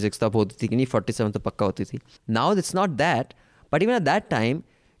 AK-56 tab hoti thi ki nahi, 47 to pakka hoti thi. Now it's not that, but even at that time,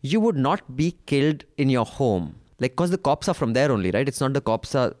 you would not be killed in your home. Like, because the cops are from there only, right? It's not the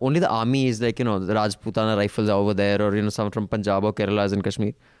cops only the army is like, the Rajputana rifles are over there, or, someone from Punjab or Kerala is in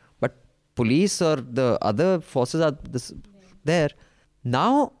Kashmir. But police or the other forces are there.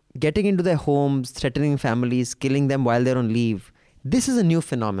 Now, getting into their homes, threatening families, killing them while they're on leave. This is a new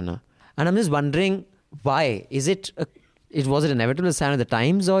phenomena. And I'm just wondering why. Was it an inevitable sign of the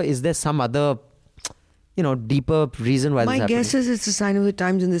times, or is there some other, deeper reason why this is happening? My guess is it's a sign of the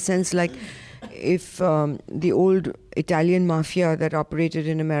times in the sense like if the old Italian mafia that operated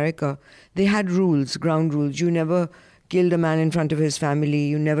in America, they had rules, ground rules. You never killed a man in front of his family.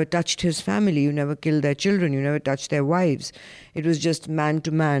 You never touched his family. You never killed their children. You never touched their wives. It was just man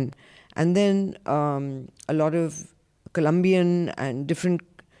to man. And then a lot of Colombian and different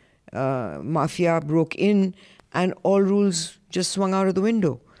mafia broke in, and all rules just swung out of the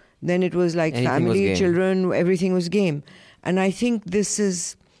window. Then it was like Anything family, was children, everything was game. And I think this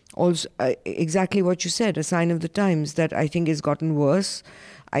is also exactly what you said, a sign of the times that I think has gotten worse.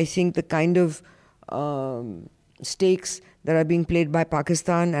 I think the kind of stakes that are being played by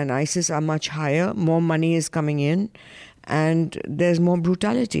Pakistan and ISIS are much higher. More money is coming in and there's more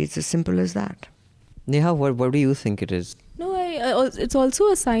brutality. It's as simple as that. Neha, what do you think it is? No, it's also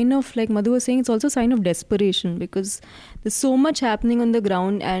a sign of, like Madhu was saying, it's also a sign of desperation because there's so much happening on the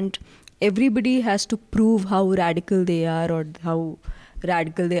ground and everybody has to prove how radical they are or how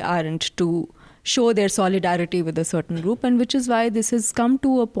radical they aren't to show their solidarity with a certain group, and which is why this has come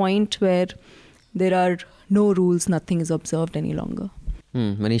to a point where there are no rules, nothing is observed any longer.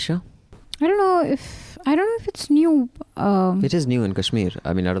 Manisha? I don't know if it's new. It is new in Kashmir.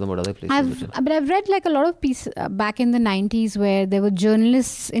 I mean, I don't know about other places. But I've read like a lot of pieces back in the 90s where there were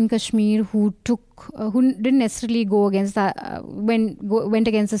journalists in Kashmir who didn't necessarily go against that, went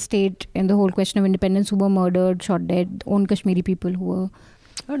against the state in the whole question of independence, who were murdered, shot dead, own Kashmiri people who were.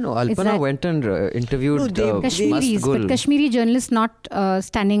 I don't know. Alpana went and interviewed Kashmiris, but Kashmiri journalists not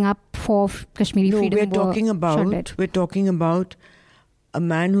standing up for Kashmiri freedom. We're talking about a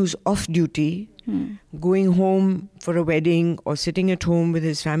man who's off duty, going home for a wedding or sitting at home with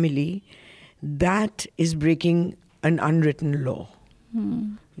his family. That is breaking an unwritten law.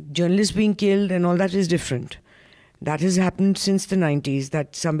 Journalists being killed and all that is different. That has happened since the 90s,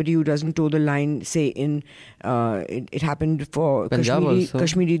 that somebody who doesn't toe the line, say it happened for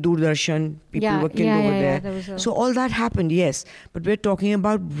Kashmiri Doordarshan, people were killed over there. So all that happened, yes. But we're talking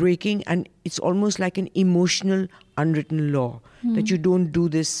about breaking, and it's almost like an emotional unwritten law that you don't do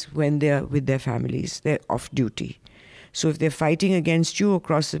this when they're with their families. They're off duty. So if they're fighting against you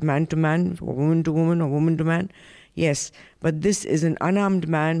across man to man, or woman to woman, or woman to man, yes, but this is an unarmed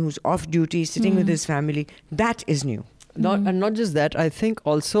man who's off duty, sitting with his family. That is new. And not just that, I think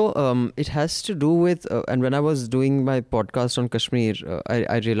also it has to do with, and when I was doing my podcast on Kashmir,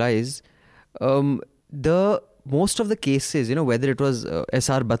 I realized most of the cases, whether it was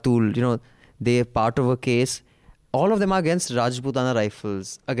SR Batul, they're part of a case, all of them are against Rajputana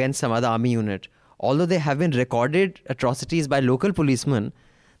rifles, against some other army unit. Although they have been recorded atrocities by local policemen,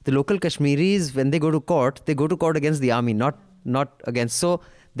 the local Kashmiris, when they go to court against the army, not against. So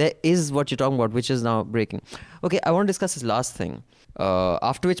there is what you're talking about, which is now breaking. Okay, I want to discuss this last thing.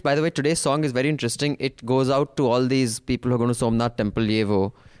 After which, by the way, today's song is very interesting. It goes out to all these people who are going to Somnath Temple,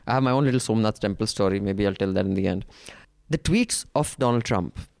 Yevo. I have my own little Somnath Temple story. Maybe I'll tell that in the end. The tweets of Donald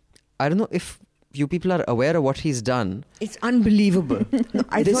Trump. I don't know if you people are aware of what he's done. It's unbelievable.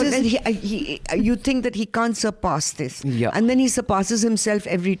 I thought that you think that he can't surpass this. Yeah. And then he surpasses himself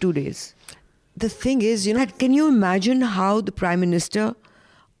every 2 days. The thing is, Can you imagine how the Prime Minister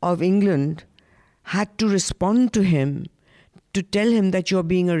of England had to respond to him to tell him that you're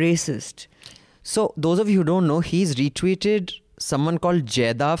being a racist? So, those of you who don't know, he's retweeted someone called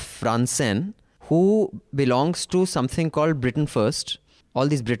Jeda Franzen, who belongs to something called Britain First. All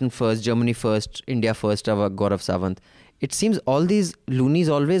these Britain First, Germany First, India First, Gaurav Sawant. It seems all these loonies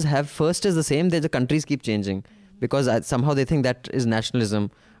always have first is the same, the countries keep changing. Because somehow they think that is nationalism.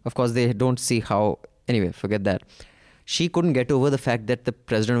 Of course, they don't see how... Anyway, forget that. She couldn't get over the fact that the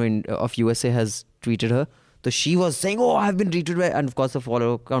president of USA has tweeted her. So she was saying, I've been retweeted by... And of course, the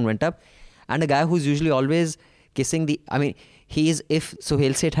follow count went up. And a guy who's usually always kissing the... I mean, if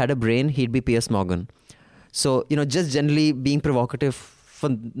Sohail Seth had a brain, he'd be Piers Morgan. So, just generally being provocative for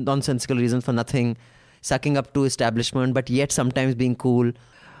nonsensical reasons, for nothing, sucking up to establishment, but yet sometimes being cool.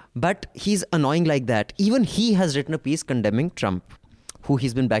 But he's annoying like that. Even he has written a piece condemning Trump, who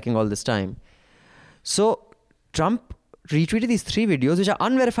he's been backing all this time. So Trump retweeted these 3 videos, which are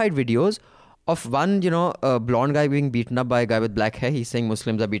unverified videos of one, a blonde guy being beaten up by a guy with black hair. He's saying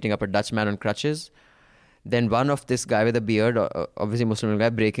Muslims are beating up a Dutch man on crutches. Then one of this guy with a beard, obviously Muslim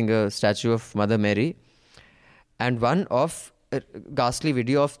guy, breaking a statue of Mother Mary. And one of a ghastly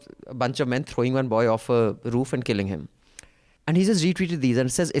video of a bunch of men throwing one boy off a roof and killing him. And he just retweeted these and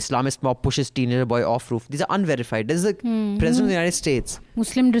it says Islamist mob pushes teenager boy off roof. These are unverified. This is the President of the United States.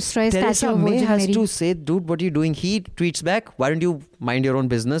 Muslim destroys statue of Virgin Mary. Theresa May has to say, dude, what are you doing? He tweets back, why don't you mind your own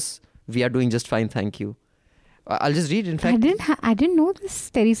business? We are doing just fine, thank you. I'll just read, in fact. I didn't know this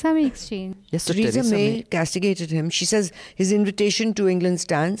Theresa May exchange. Yes, so Theresa May castigated him. She says his invitation to England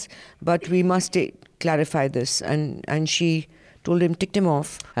stands, but we must clarify this. And she told him, ticked him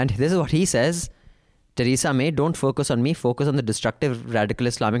off. And this is what he says. Theresa May, don't focus on me. Focus on the destructive radical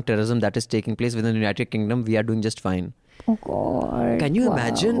Islamic terrorism that is taking place within the United Kingdom. We are doing just fine. Oh, God. Can you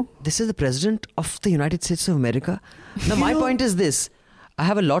imagine? This is the President of the United States of America. Now, my point is this. I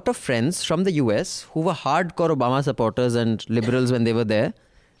have a lot of friends from the US who were hardcore Obama supporters and liberals when they were there.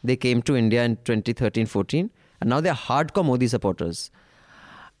 They came to India in 2013-14. And now they're hardcore Modi supporters.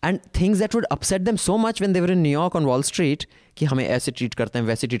 And things that would upset them so much when they were in New York on Wall Street, कि हमें ऐसे treat करते हैं,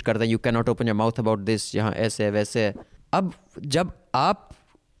 वैसे treat करते हैं, you cannot open your mouth about this, यहाँ ऐसे वैसे. अब जब आप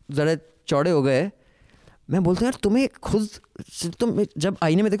ज़रा चौड़े हो गए, मैं बोलता हूँ यार तुम्हें खुद तुम जब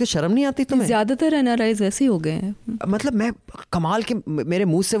आईने में देखते शर्म नहीं आती तुम्हें? ज़्यादातर NRIs ऐसे ही हो गए हैं. मतलब मैं कमाल के मेरे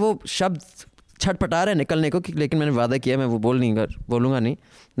मुंह से वो शब्द छटपटा रहे निकलने को, लेकिन मैंने वादा किया मैं वो बोलूँगा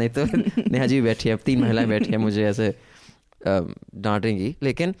नहीं तो नेहा जी बैठी है, 3 महिलाएं बैठी हैं मुझे ऐसे डांटेंगी.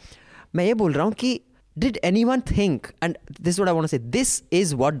 लेकिन मैं ये बोल रहा हूँ कि did anyone think, and this is what I want to say, this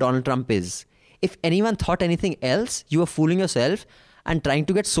is what Donald Trump is. If anyone thought anything else, you are fooling yourself and trying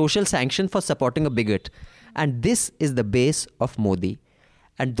to get social sanction for supporting a bigot. And this is the base of Modi.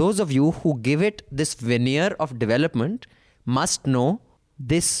 And those of you who give it this veneer of development must know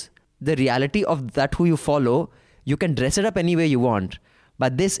this, the reality of that who you follow. You can dress it up any way you want.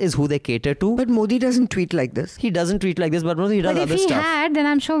 But this is who they cater to. But Modi doesn't tweet like this. He doesn't tweet like this, but Modi does other stuff. But if he had, then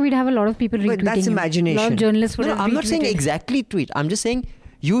I'm sure we'd have a lot of people retweeting But that's him. imagination. A lot of journalists would No, have I'm not saying retweeted. exactly tweet. I'm just saying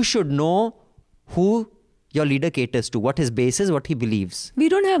you should know who your leader caters to, what his base is, what he believes. We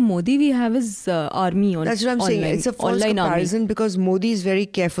don't have Modi, we have his army on. That's what I'm saying. online, It's a false online comparison because Modi is very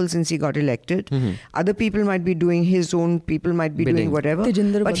careful since he got elected. Other people might be doing his own, people might be Bidding. doing whatever.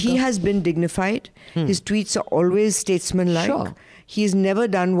 Tejinder But he Bagga. has been dignified. His tweets are always statesmanlike. Sure. He's never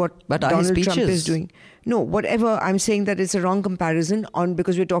done what But are his Donald Trump speeches? is doing. No, whatever. I'm saying that it's a wrong comparison on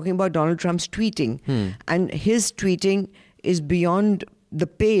because we're talking about Donald Trump's tweeting. And his tweeting is beyond the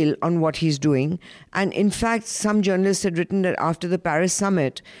pale on what he's doing. And in fact, some journalists had written that after the Paris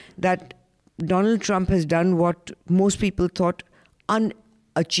summit, that Donald Trump has done what most people thought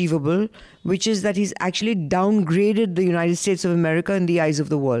unachievable, which is that he's actually downgraded the United States of America in the eyes of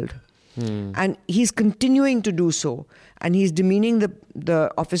the world. And he's continuing to do so. And he's demeaning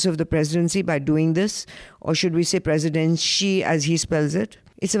the office of the presidency by doing this. Or should we say presidency as he spells it?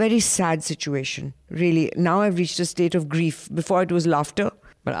 It's a very sad situation, really. Now I've reached a state of grief. Before it was laughter.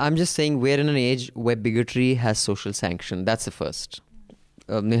 But I'm just saying we're in an age where bigotry has social sanction. That's the first.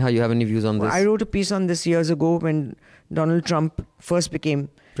 Neha, you have any views on this? I wrote a piece on this years ago when Donald Trump first became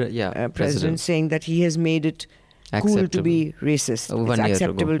president, saying that he has made it cool to be racist. It's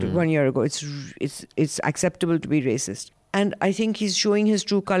acceptable to 1 year ago. It's acceptable to be racist. And I think he's showing his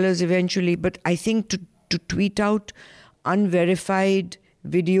true colors eventually. But I think to tweet out unverified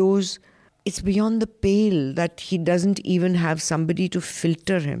videos, it's beyond the pale that he doesn't even have somebody to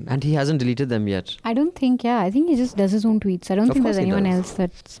filter him. And he hasn't deleted them yet. I don't think, I think he just does his own tweets. I don't Of think course there's he anyone does. else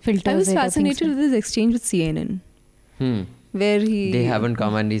that filters I was it or fascinated thinks with his exchange with CNN, where They haven't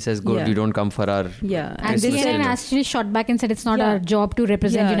come and he says, good, Yeah. you don't come for our... Yeah, And Christmas CNN dinner. actually shot back and said it's not Yeah. our job to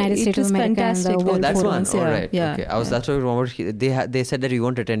represent Yeah, United it States of is America and fantastic. the Oh, World That's Forum. one. Forums, All yeah, right. yeah. Okay. That's what I remember. They said that you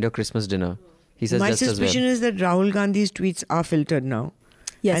won't attend your Christmas dinner. He says My just as suspicion well. is that Rahul Gandhi's tweets are filtered now.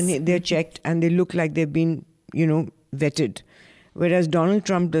 Yes. And they're checked and they look like they've been, vetted. Whereas Donald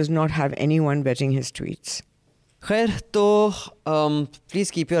Trump does not have anyone vetting his tweets. Khair, so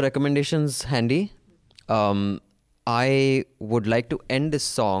please keep your recommendations handy. I would like to end this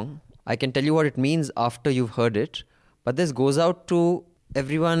song. I can tell you what it means after you've heard it. But this goes out to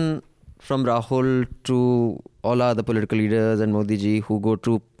everyone from Rahul to all other political leaders and Modi ji who go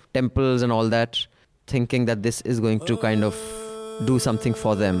to temples and all that, thinking that this is going to kind of do something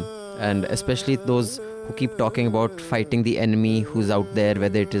for them. And especially those who keep talking about fighting the enemy who's out there,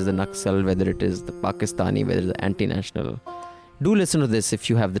 whether it is the Naxal, whether it is the Pakistani, whether it is the anti-national. Do listen to this if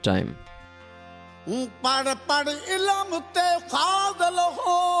you have the time. ਪੜ ਪੜ ਇਲਮ ਤੇ ਫਾਜ਼ਲ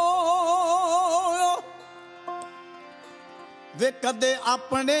ਹੋਇਆ ਵੇ ਕਦੇ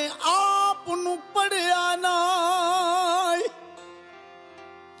ਆਪਣੇ ਆਪ ਨੂੰ ਪੜਿਆ ਨਾ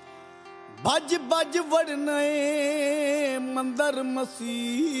ਭੱਜ ਭੱਜ ਵੜਨੇ ਮੰਦਰ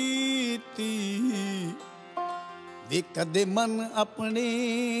ਮਸੀਤੀ ਵੇ ਕਦੇ ਮਨ ਆਪਣੇ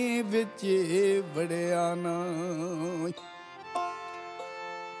ਵਿੱਚ ਵੜਿਆ ਨਾ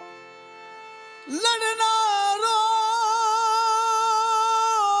ਲੜਨਾ ਰੋਜ਼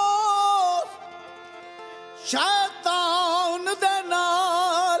ਸ਼ੈਤਾਨ ਦੇ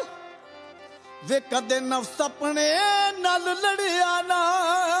ਨਾਲ ਵੇ ਕਦੇ ਨਫਸ ਆਪਣੇ ਨਾਲ ਲੜਿਆ ਨਾ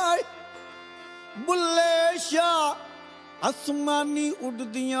ਬੁੱਲੇ ਸ਼ਾਹ ਅਸਮਾਨੀ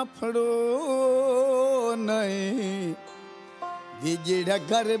ਉੱਡਦੀਆਂ ਫੜੋ ਨਹੀਂ ਵੀ ਜਿਹੜਾ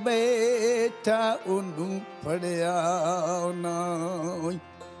ਘਰ ਬੈਠਾ ਉਹਨੂੰ ਫੜਿਆ ਨਾ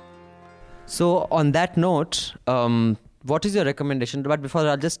So on that note, what is your recommendation? But before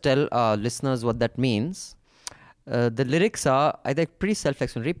I'll just tell our listeners what that means. The lyrics are, I think, pretty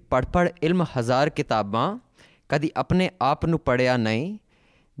self-explanatory. Pad pad ilm hazar kitabaan, kadi apne aap nu padya nahi.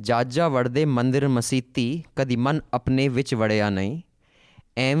 Jaja vade mandir masiti, kadi man apne vich vadya nahi.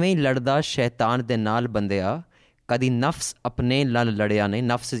 ਐਵੇਂ ਲੜਦਾ ਸ਼ੈਤਾਨ ਦੇ ਨਾਲ ਬੰਦਿਆ, ਕਦੀ ਨਫਸ ਆਪਣੇ ਨਾਲ ਲੜਿਆ ਨਹੀਂ.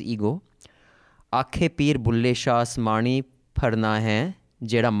 ਨਫਸ ਇਜ਼ ਈਗੋ. ਆਖੇ ਪੀਰ ਬੁੱਲੇ ਸ਼ਾਹ ਅਸਮਾਨੀ ਫੜਨਾ ਹੈ,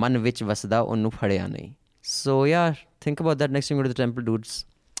 ਜਿਹੜਾ ਮਨ ਵਿੱਚ ਵਸਦਾ ਉਹਨੂੰ ਫੜਿਆ ਨਹੀਂ. So yeah, think about that next time you go to the temple, dudes.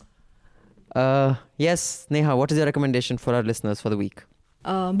 Yes, Neha, what is your recommendation for our listeners for the week?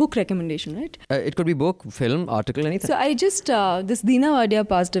 Book recommendation, right? It could be book, film, article, anything. So I just, this Deena Wadia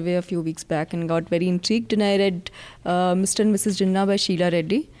passed away a few weeks back and got very intrigued, and I read Mr. and Mrs. Jinnah by Sheila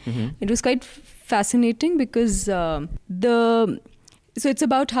Reddy. It was quite fascinating because so it's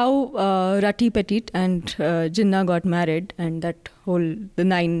about how Rati Petit and Jinnah got married, and the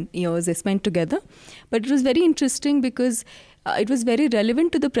 9 years they spent together. But it was very interesting because it was very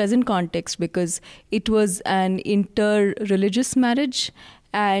relevant to the present context, because it was an inter-religious marriage,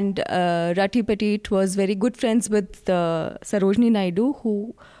 and Rati Petit was very good friends with Sarojini Naidu,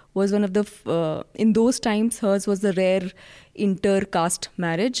 who was one of the, in those times, hers was the rare inter-caste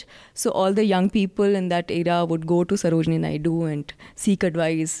marriage. So all the young people in that era would go to Sarojini Naidu and seek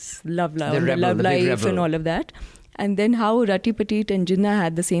advice, love life and all of that. And then how Rati Petit and Jinnah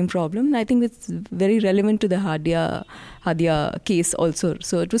had the same problem. And I think it's very relevant to the Hadia case also.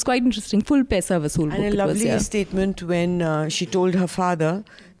 So it was quite interesting. Full Paisa Vasool book. And a lovely statement when she told her father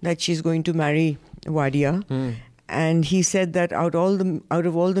that she's going to marry Wadia. And he said that out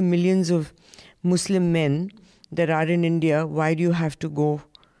of all the millions of Muslim men that are in India, why do you have to go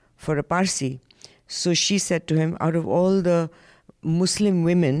for a Parsi? So she said to him, out of all the Muslim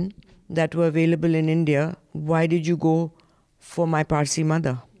women that were available in India, why did you go for my Parsi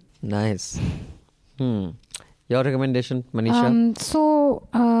mother? Nice. Your recommendation, Manisha?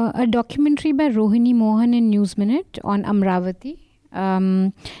 A documentary by Rohini Mohan in News Minute on Amravati,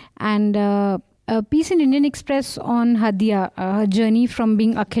 and a piece in Indian Express on Hadia, her journey from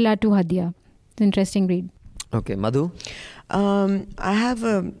being Akhila to Hadia. It's an interesting read. Okay, Madhu? I have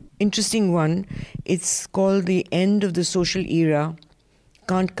an interesting one. It's called The End of the Social Era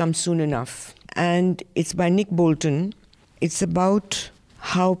Can't Come Soon Enough. And it's by Nick Bolton. It's about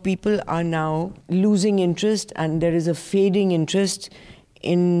how people are now losing interest, and there is a fading interest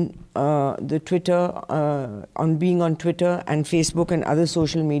in the Twitter, on being on Twitter and Facebook and other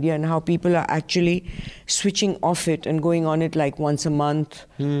social media, and how people are actually switching off it and going on it like once a month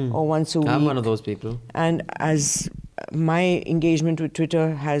or once a week. I'm one of those people. And as my engagement with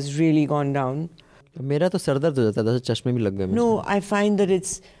Twitter has really gone down. मेरा तो sir दर्द हो जाता है, चश्मे भी लग गए मुझे. No, I find that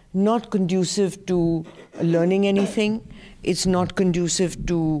it's not conducive to learning anything. It's not conducive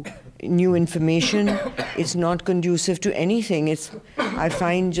to new information. It's not conducive to anything. I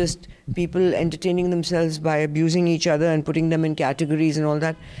find just people entertaining themselves by abusing each other and putting them in categories and all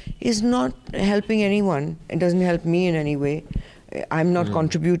that is not helping anyone. It doesn't help me in any way. I'm not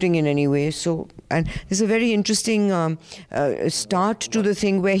contributing in any way. So, and there's a very interesting start to the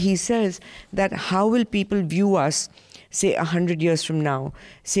thing where he says that how will people view us, say 100 years from now?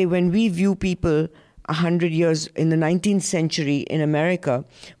 Say when we view people 100 years in the 19th century in America,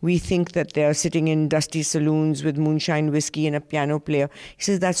 we think that they are sitting in dusty saloons with moonshine whiskey and a piano player. He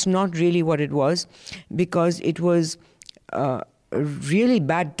says that's not really what it was, because it was really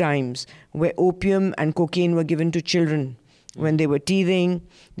bad times where opium and cocaine were given to children. When they were teething,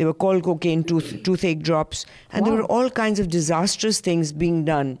 they were called cocaine toothache drops. And there were all kinds of disastrous things being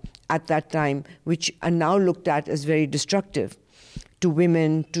done at that time, which are now looked at as very destructive to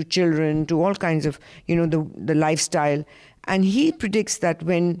women, to children, to all kinds of, the lifestyle. And he predicts that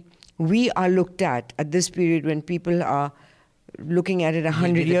when we are looked at this period, when people are looking at it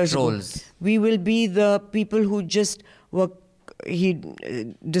 100 years ago, we will be the people who just were, he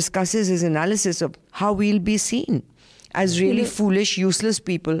discusses his analysis of how we'll be seen as really foolish, useless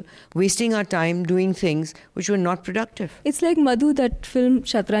people, wasting our time doing things which were not productive. It's like Madhu, that film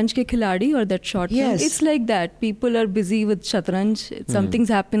Shatranj Ke Khiladi, or that short film. It's like that. People are busy with Shatranj. Something's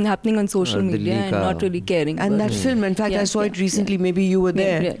happening on social media and not really caring. And that film, in fact, I saw it recently. Maybe you were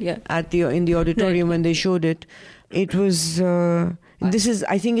there in the auditorium when they showed it. It was...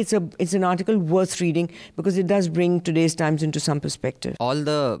 I think it's an article worth reading, because it does bring today's times into some perspective. All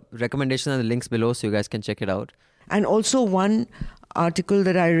the recommendations and the links below, so you guys can check it out. And also one article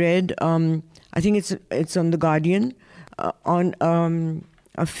that I read, I think it's on The Guardian, on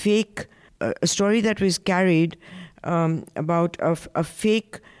a fake a story that was carried about a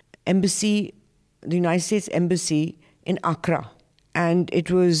fake embassy, the United States Embassy in Accra. And it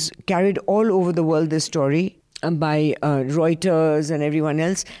was carried all over the world, this story, by Reuters and everyone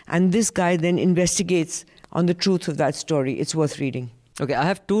else. And this guy then investigates on the truth of that story. It's worth reading. Okay, I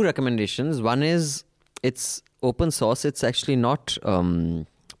have two recommendations. One is, it's open source. It's actually not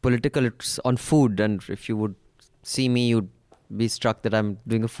political. It's on food. And if you would see me, you'd be struck that I'm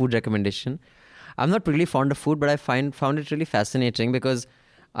doing a food recommendation. I'm not really fond of food, but I found it really fascinating, because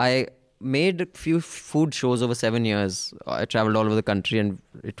I made a few food shows over 7 years. I traveled all over the country, and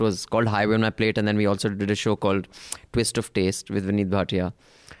it was called Highway on My Plate. And then we also did a show called Twist of Taste with Vineet Bhatia.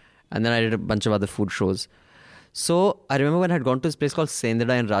 And then I did a bunch of other food shows. So I remember when I had gone to this place called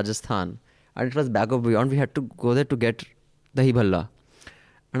Sendra in Rajasthan, and it was back of beyond. We had to go there to get dahi bhalla.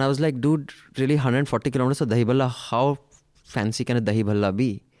 And I was like, dude, really 140 kilometers of dahi bhalla, how fancy can a dahi bhalla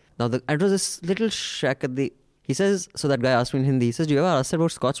be? Now, it was this little shack at the... He says, so that guy asked me in Hindi, he says, do you ever ask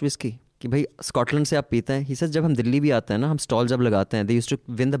about Scotch whiskey? कि भाई Scotland से आप पीते हैं. He says, जब हम दिल्ली भी आते हैं ना, हम स्टॉल जब लगाते हैं, they used to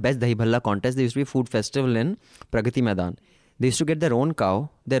win the best dahi bhalla contest. There used to be a food festival in Pragati Maidan. They used to get their own cow,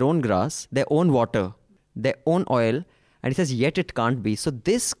 their own grass, their own water, their own oil. And he says, yet it can't be. So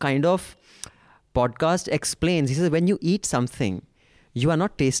this kind of podcast explains, he says, when you eat something, you are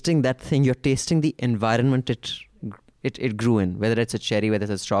not tasting that thing, you're tasting the environment it grew in, whether it's a cherry, whether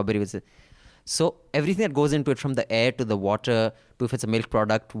it's a strawberry. So everything that goes into it, from the air to the water to if it's a milk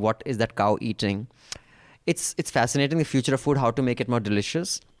product, what is that cow eating? It's fascinating, the future of food, how to make it more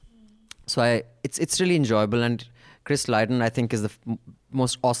delicious. So it's really enjoyable. And Chris Lydon, I think, is the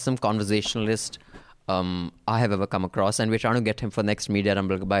most awesome conversationalist I have ever come across. And we're trying to get him for next Media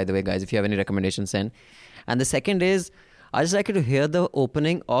Rumble, by the way, guys, if you have any recommendations, send. And the second is, I just like you to hear the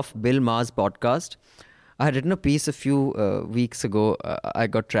opening of Bill Maher's podcast. I had written a piece a few weeks ago. I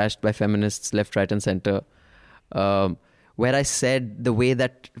got trashed by feminists left, right and center, where I said the way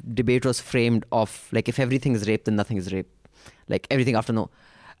that debate was framed of, like, if everything is rape, then nothing is rape. Like, everything after no.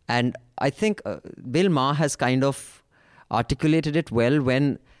 And I think Bill Maher has kind of articulated it well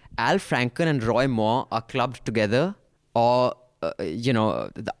when Al Franken and Roy Moore are clubbed together, or,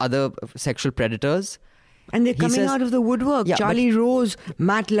 the other sexual predators. And they're coming out of the woodwork. Yeah, Charlie Rose,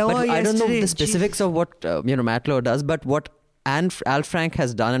 Matt Lauer yesterday. I don't know the specifics of what Matt Lauer does, but what Al Frank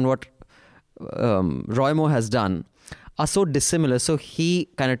has done and what Roy Moore has done are so dissimilar. So he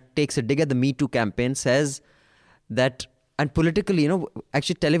kind of takes a dig at the Me Too campaign, says that, and politically,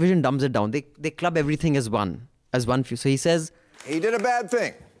 actually television dumbs it down. They club everything as one few. So he says, he did a bad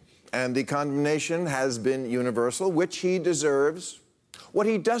thing, and the condemnation has been universal, which he deserves. What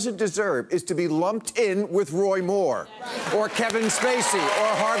he doesn't deserve is to be lumped in with Roy Moore or Kevin Spacey or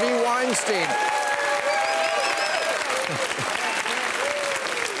Harvey Weinstein.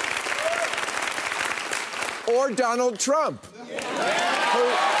 Or Donald Trump.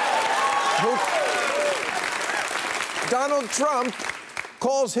 Donald Trump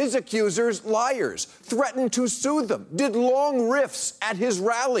calls his accusers liars, threatened to sue them, did long riffs at his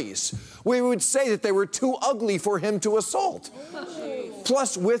rallies. We would say that they were too ugly for him to assault.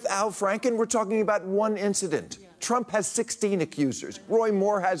 Plus, with Al Franken, we're talking about one incident. Trump has 16 accusers. Roy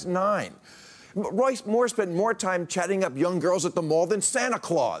Moore has 9. Roy Moore spent more time chatting up young girls at the mall than Santa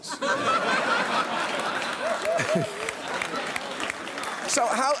Claus. So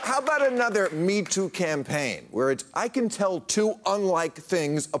how about another Me Too campaign where it's, I can tell two unlike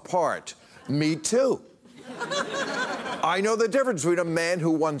things apart. Me too. I know the difference between a man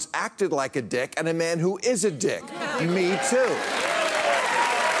who once acted like a dick and a man who is a dick. Me too.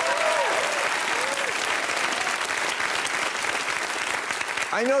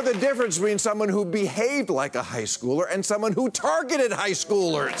 I know the difference between someone who behaved like a high schooler and someone who targeted high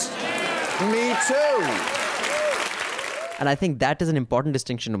schoolers. Me too. And I think that is an important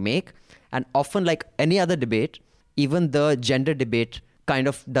distinction to make. And often, like any other debate, even the gender debate kind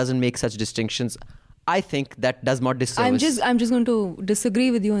of doesn't make such distinctions. I think that does more disservice. I'm just going to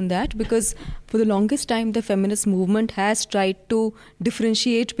disagree with you on that, because for the longest time the feminist movement has tried to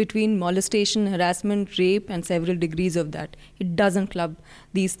differentiate between molestation, harassment, rape and several degrees of that. It doesn't club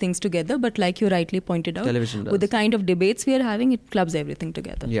these things together, but like you rightly pointed out, television does. With the kind of debates we are having, it clubs everything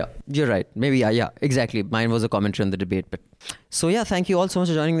together. Yeah, you're right. Maybe, yeah, exactly. Mine was a commentary on the debate. But so yeah, thank you all so much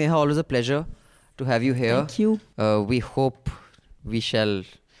for joining me. Always a pleasure to have you here. Thank you. We hope we shall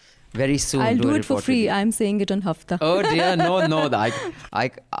very soon. I'll do it for free. I'm saying it on Hafta. Oh dear, no.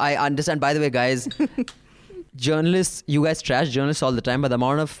 I understand. By the way, guys, journalists, you guys trash journalists all the time, but the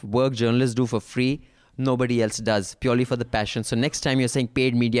amount of work journalists do for free, nobody else does, purely for the passion. So next time you're saying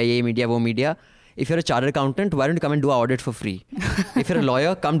paid media, ye media, wo media, if you're a chartered accountant, why don't you come and do our audit for free? If you're a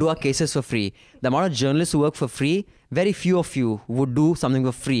lawyer, come do our cases for free. The amount of journalists who work for free, very few of you would do something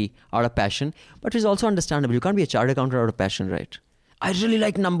for free out of passion. But it's also understandable. You can't be a chartered accountant out of passion, right? I really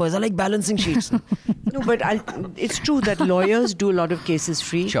like numbers. I like balancing sheets. No, but it's true that lawyers do a lot of cases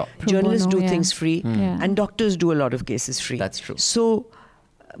free. Sure. Journalists do things free. And doctors do a lot of cases free. That's true. So,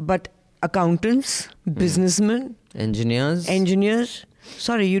 but accountants, businessmen, engineers,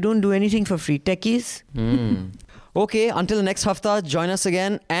 sorry, you don't do anything for free. Techies. Okay, until the next hafta, join us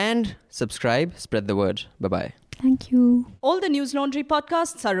again and subscribe, spread the word. Bye-bye. Thank you. All the News Laundry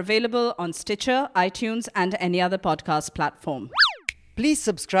podcasts are available on Stitcher, iTunes and any other podcast platform. Please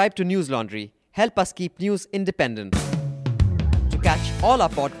subscribe to News Laundry. Help us keep news independent. To catch catch all our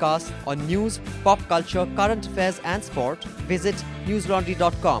podcasts on news, pop culture, current affairs and sport, visit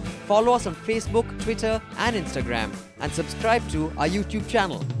newslaundry.com. Follow us on Facebook, Twitter and Instagram and subscribe to our YouTube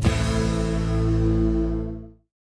channel.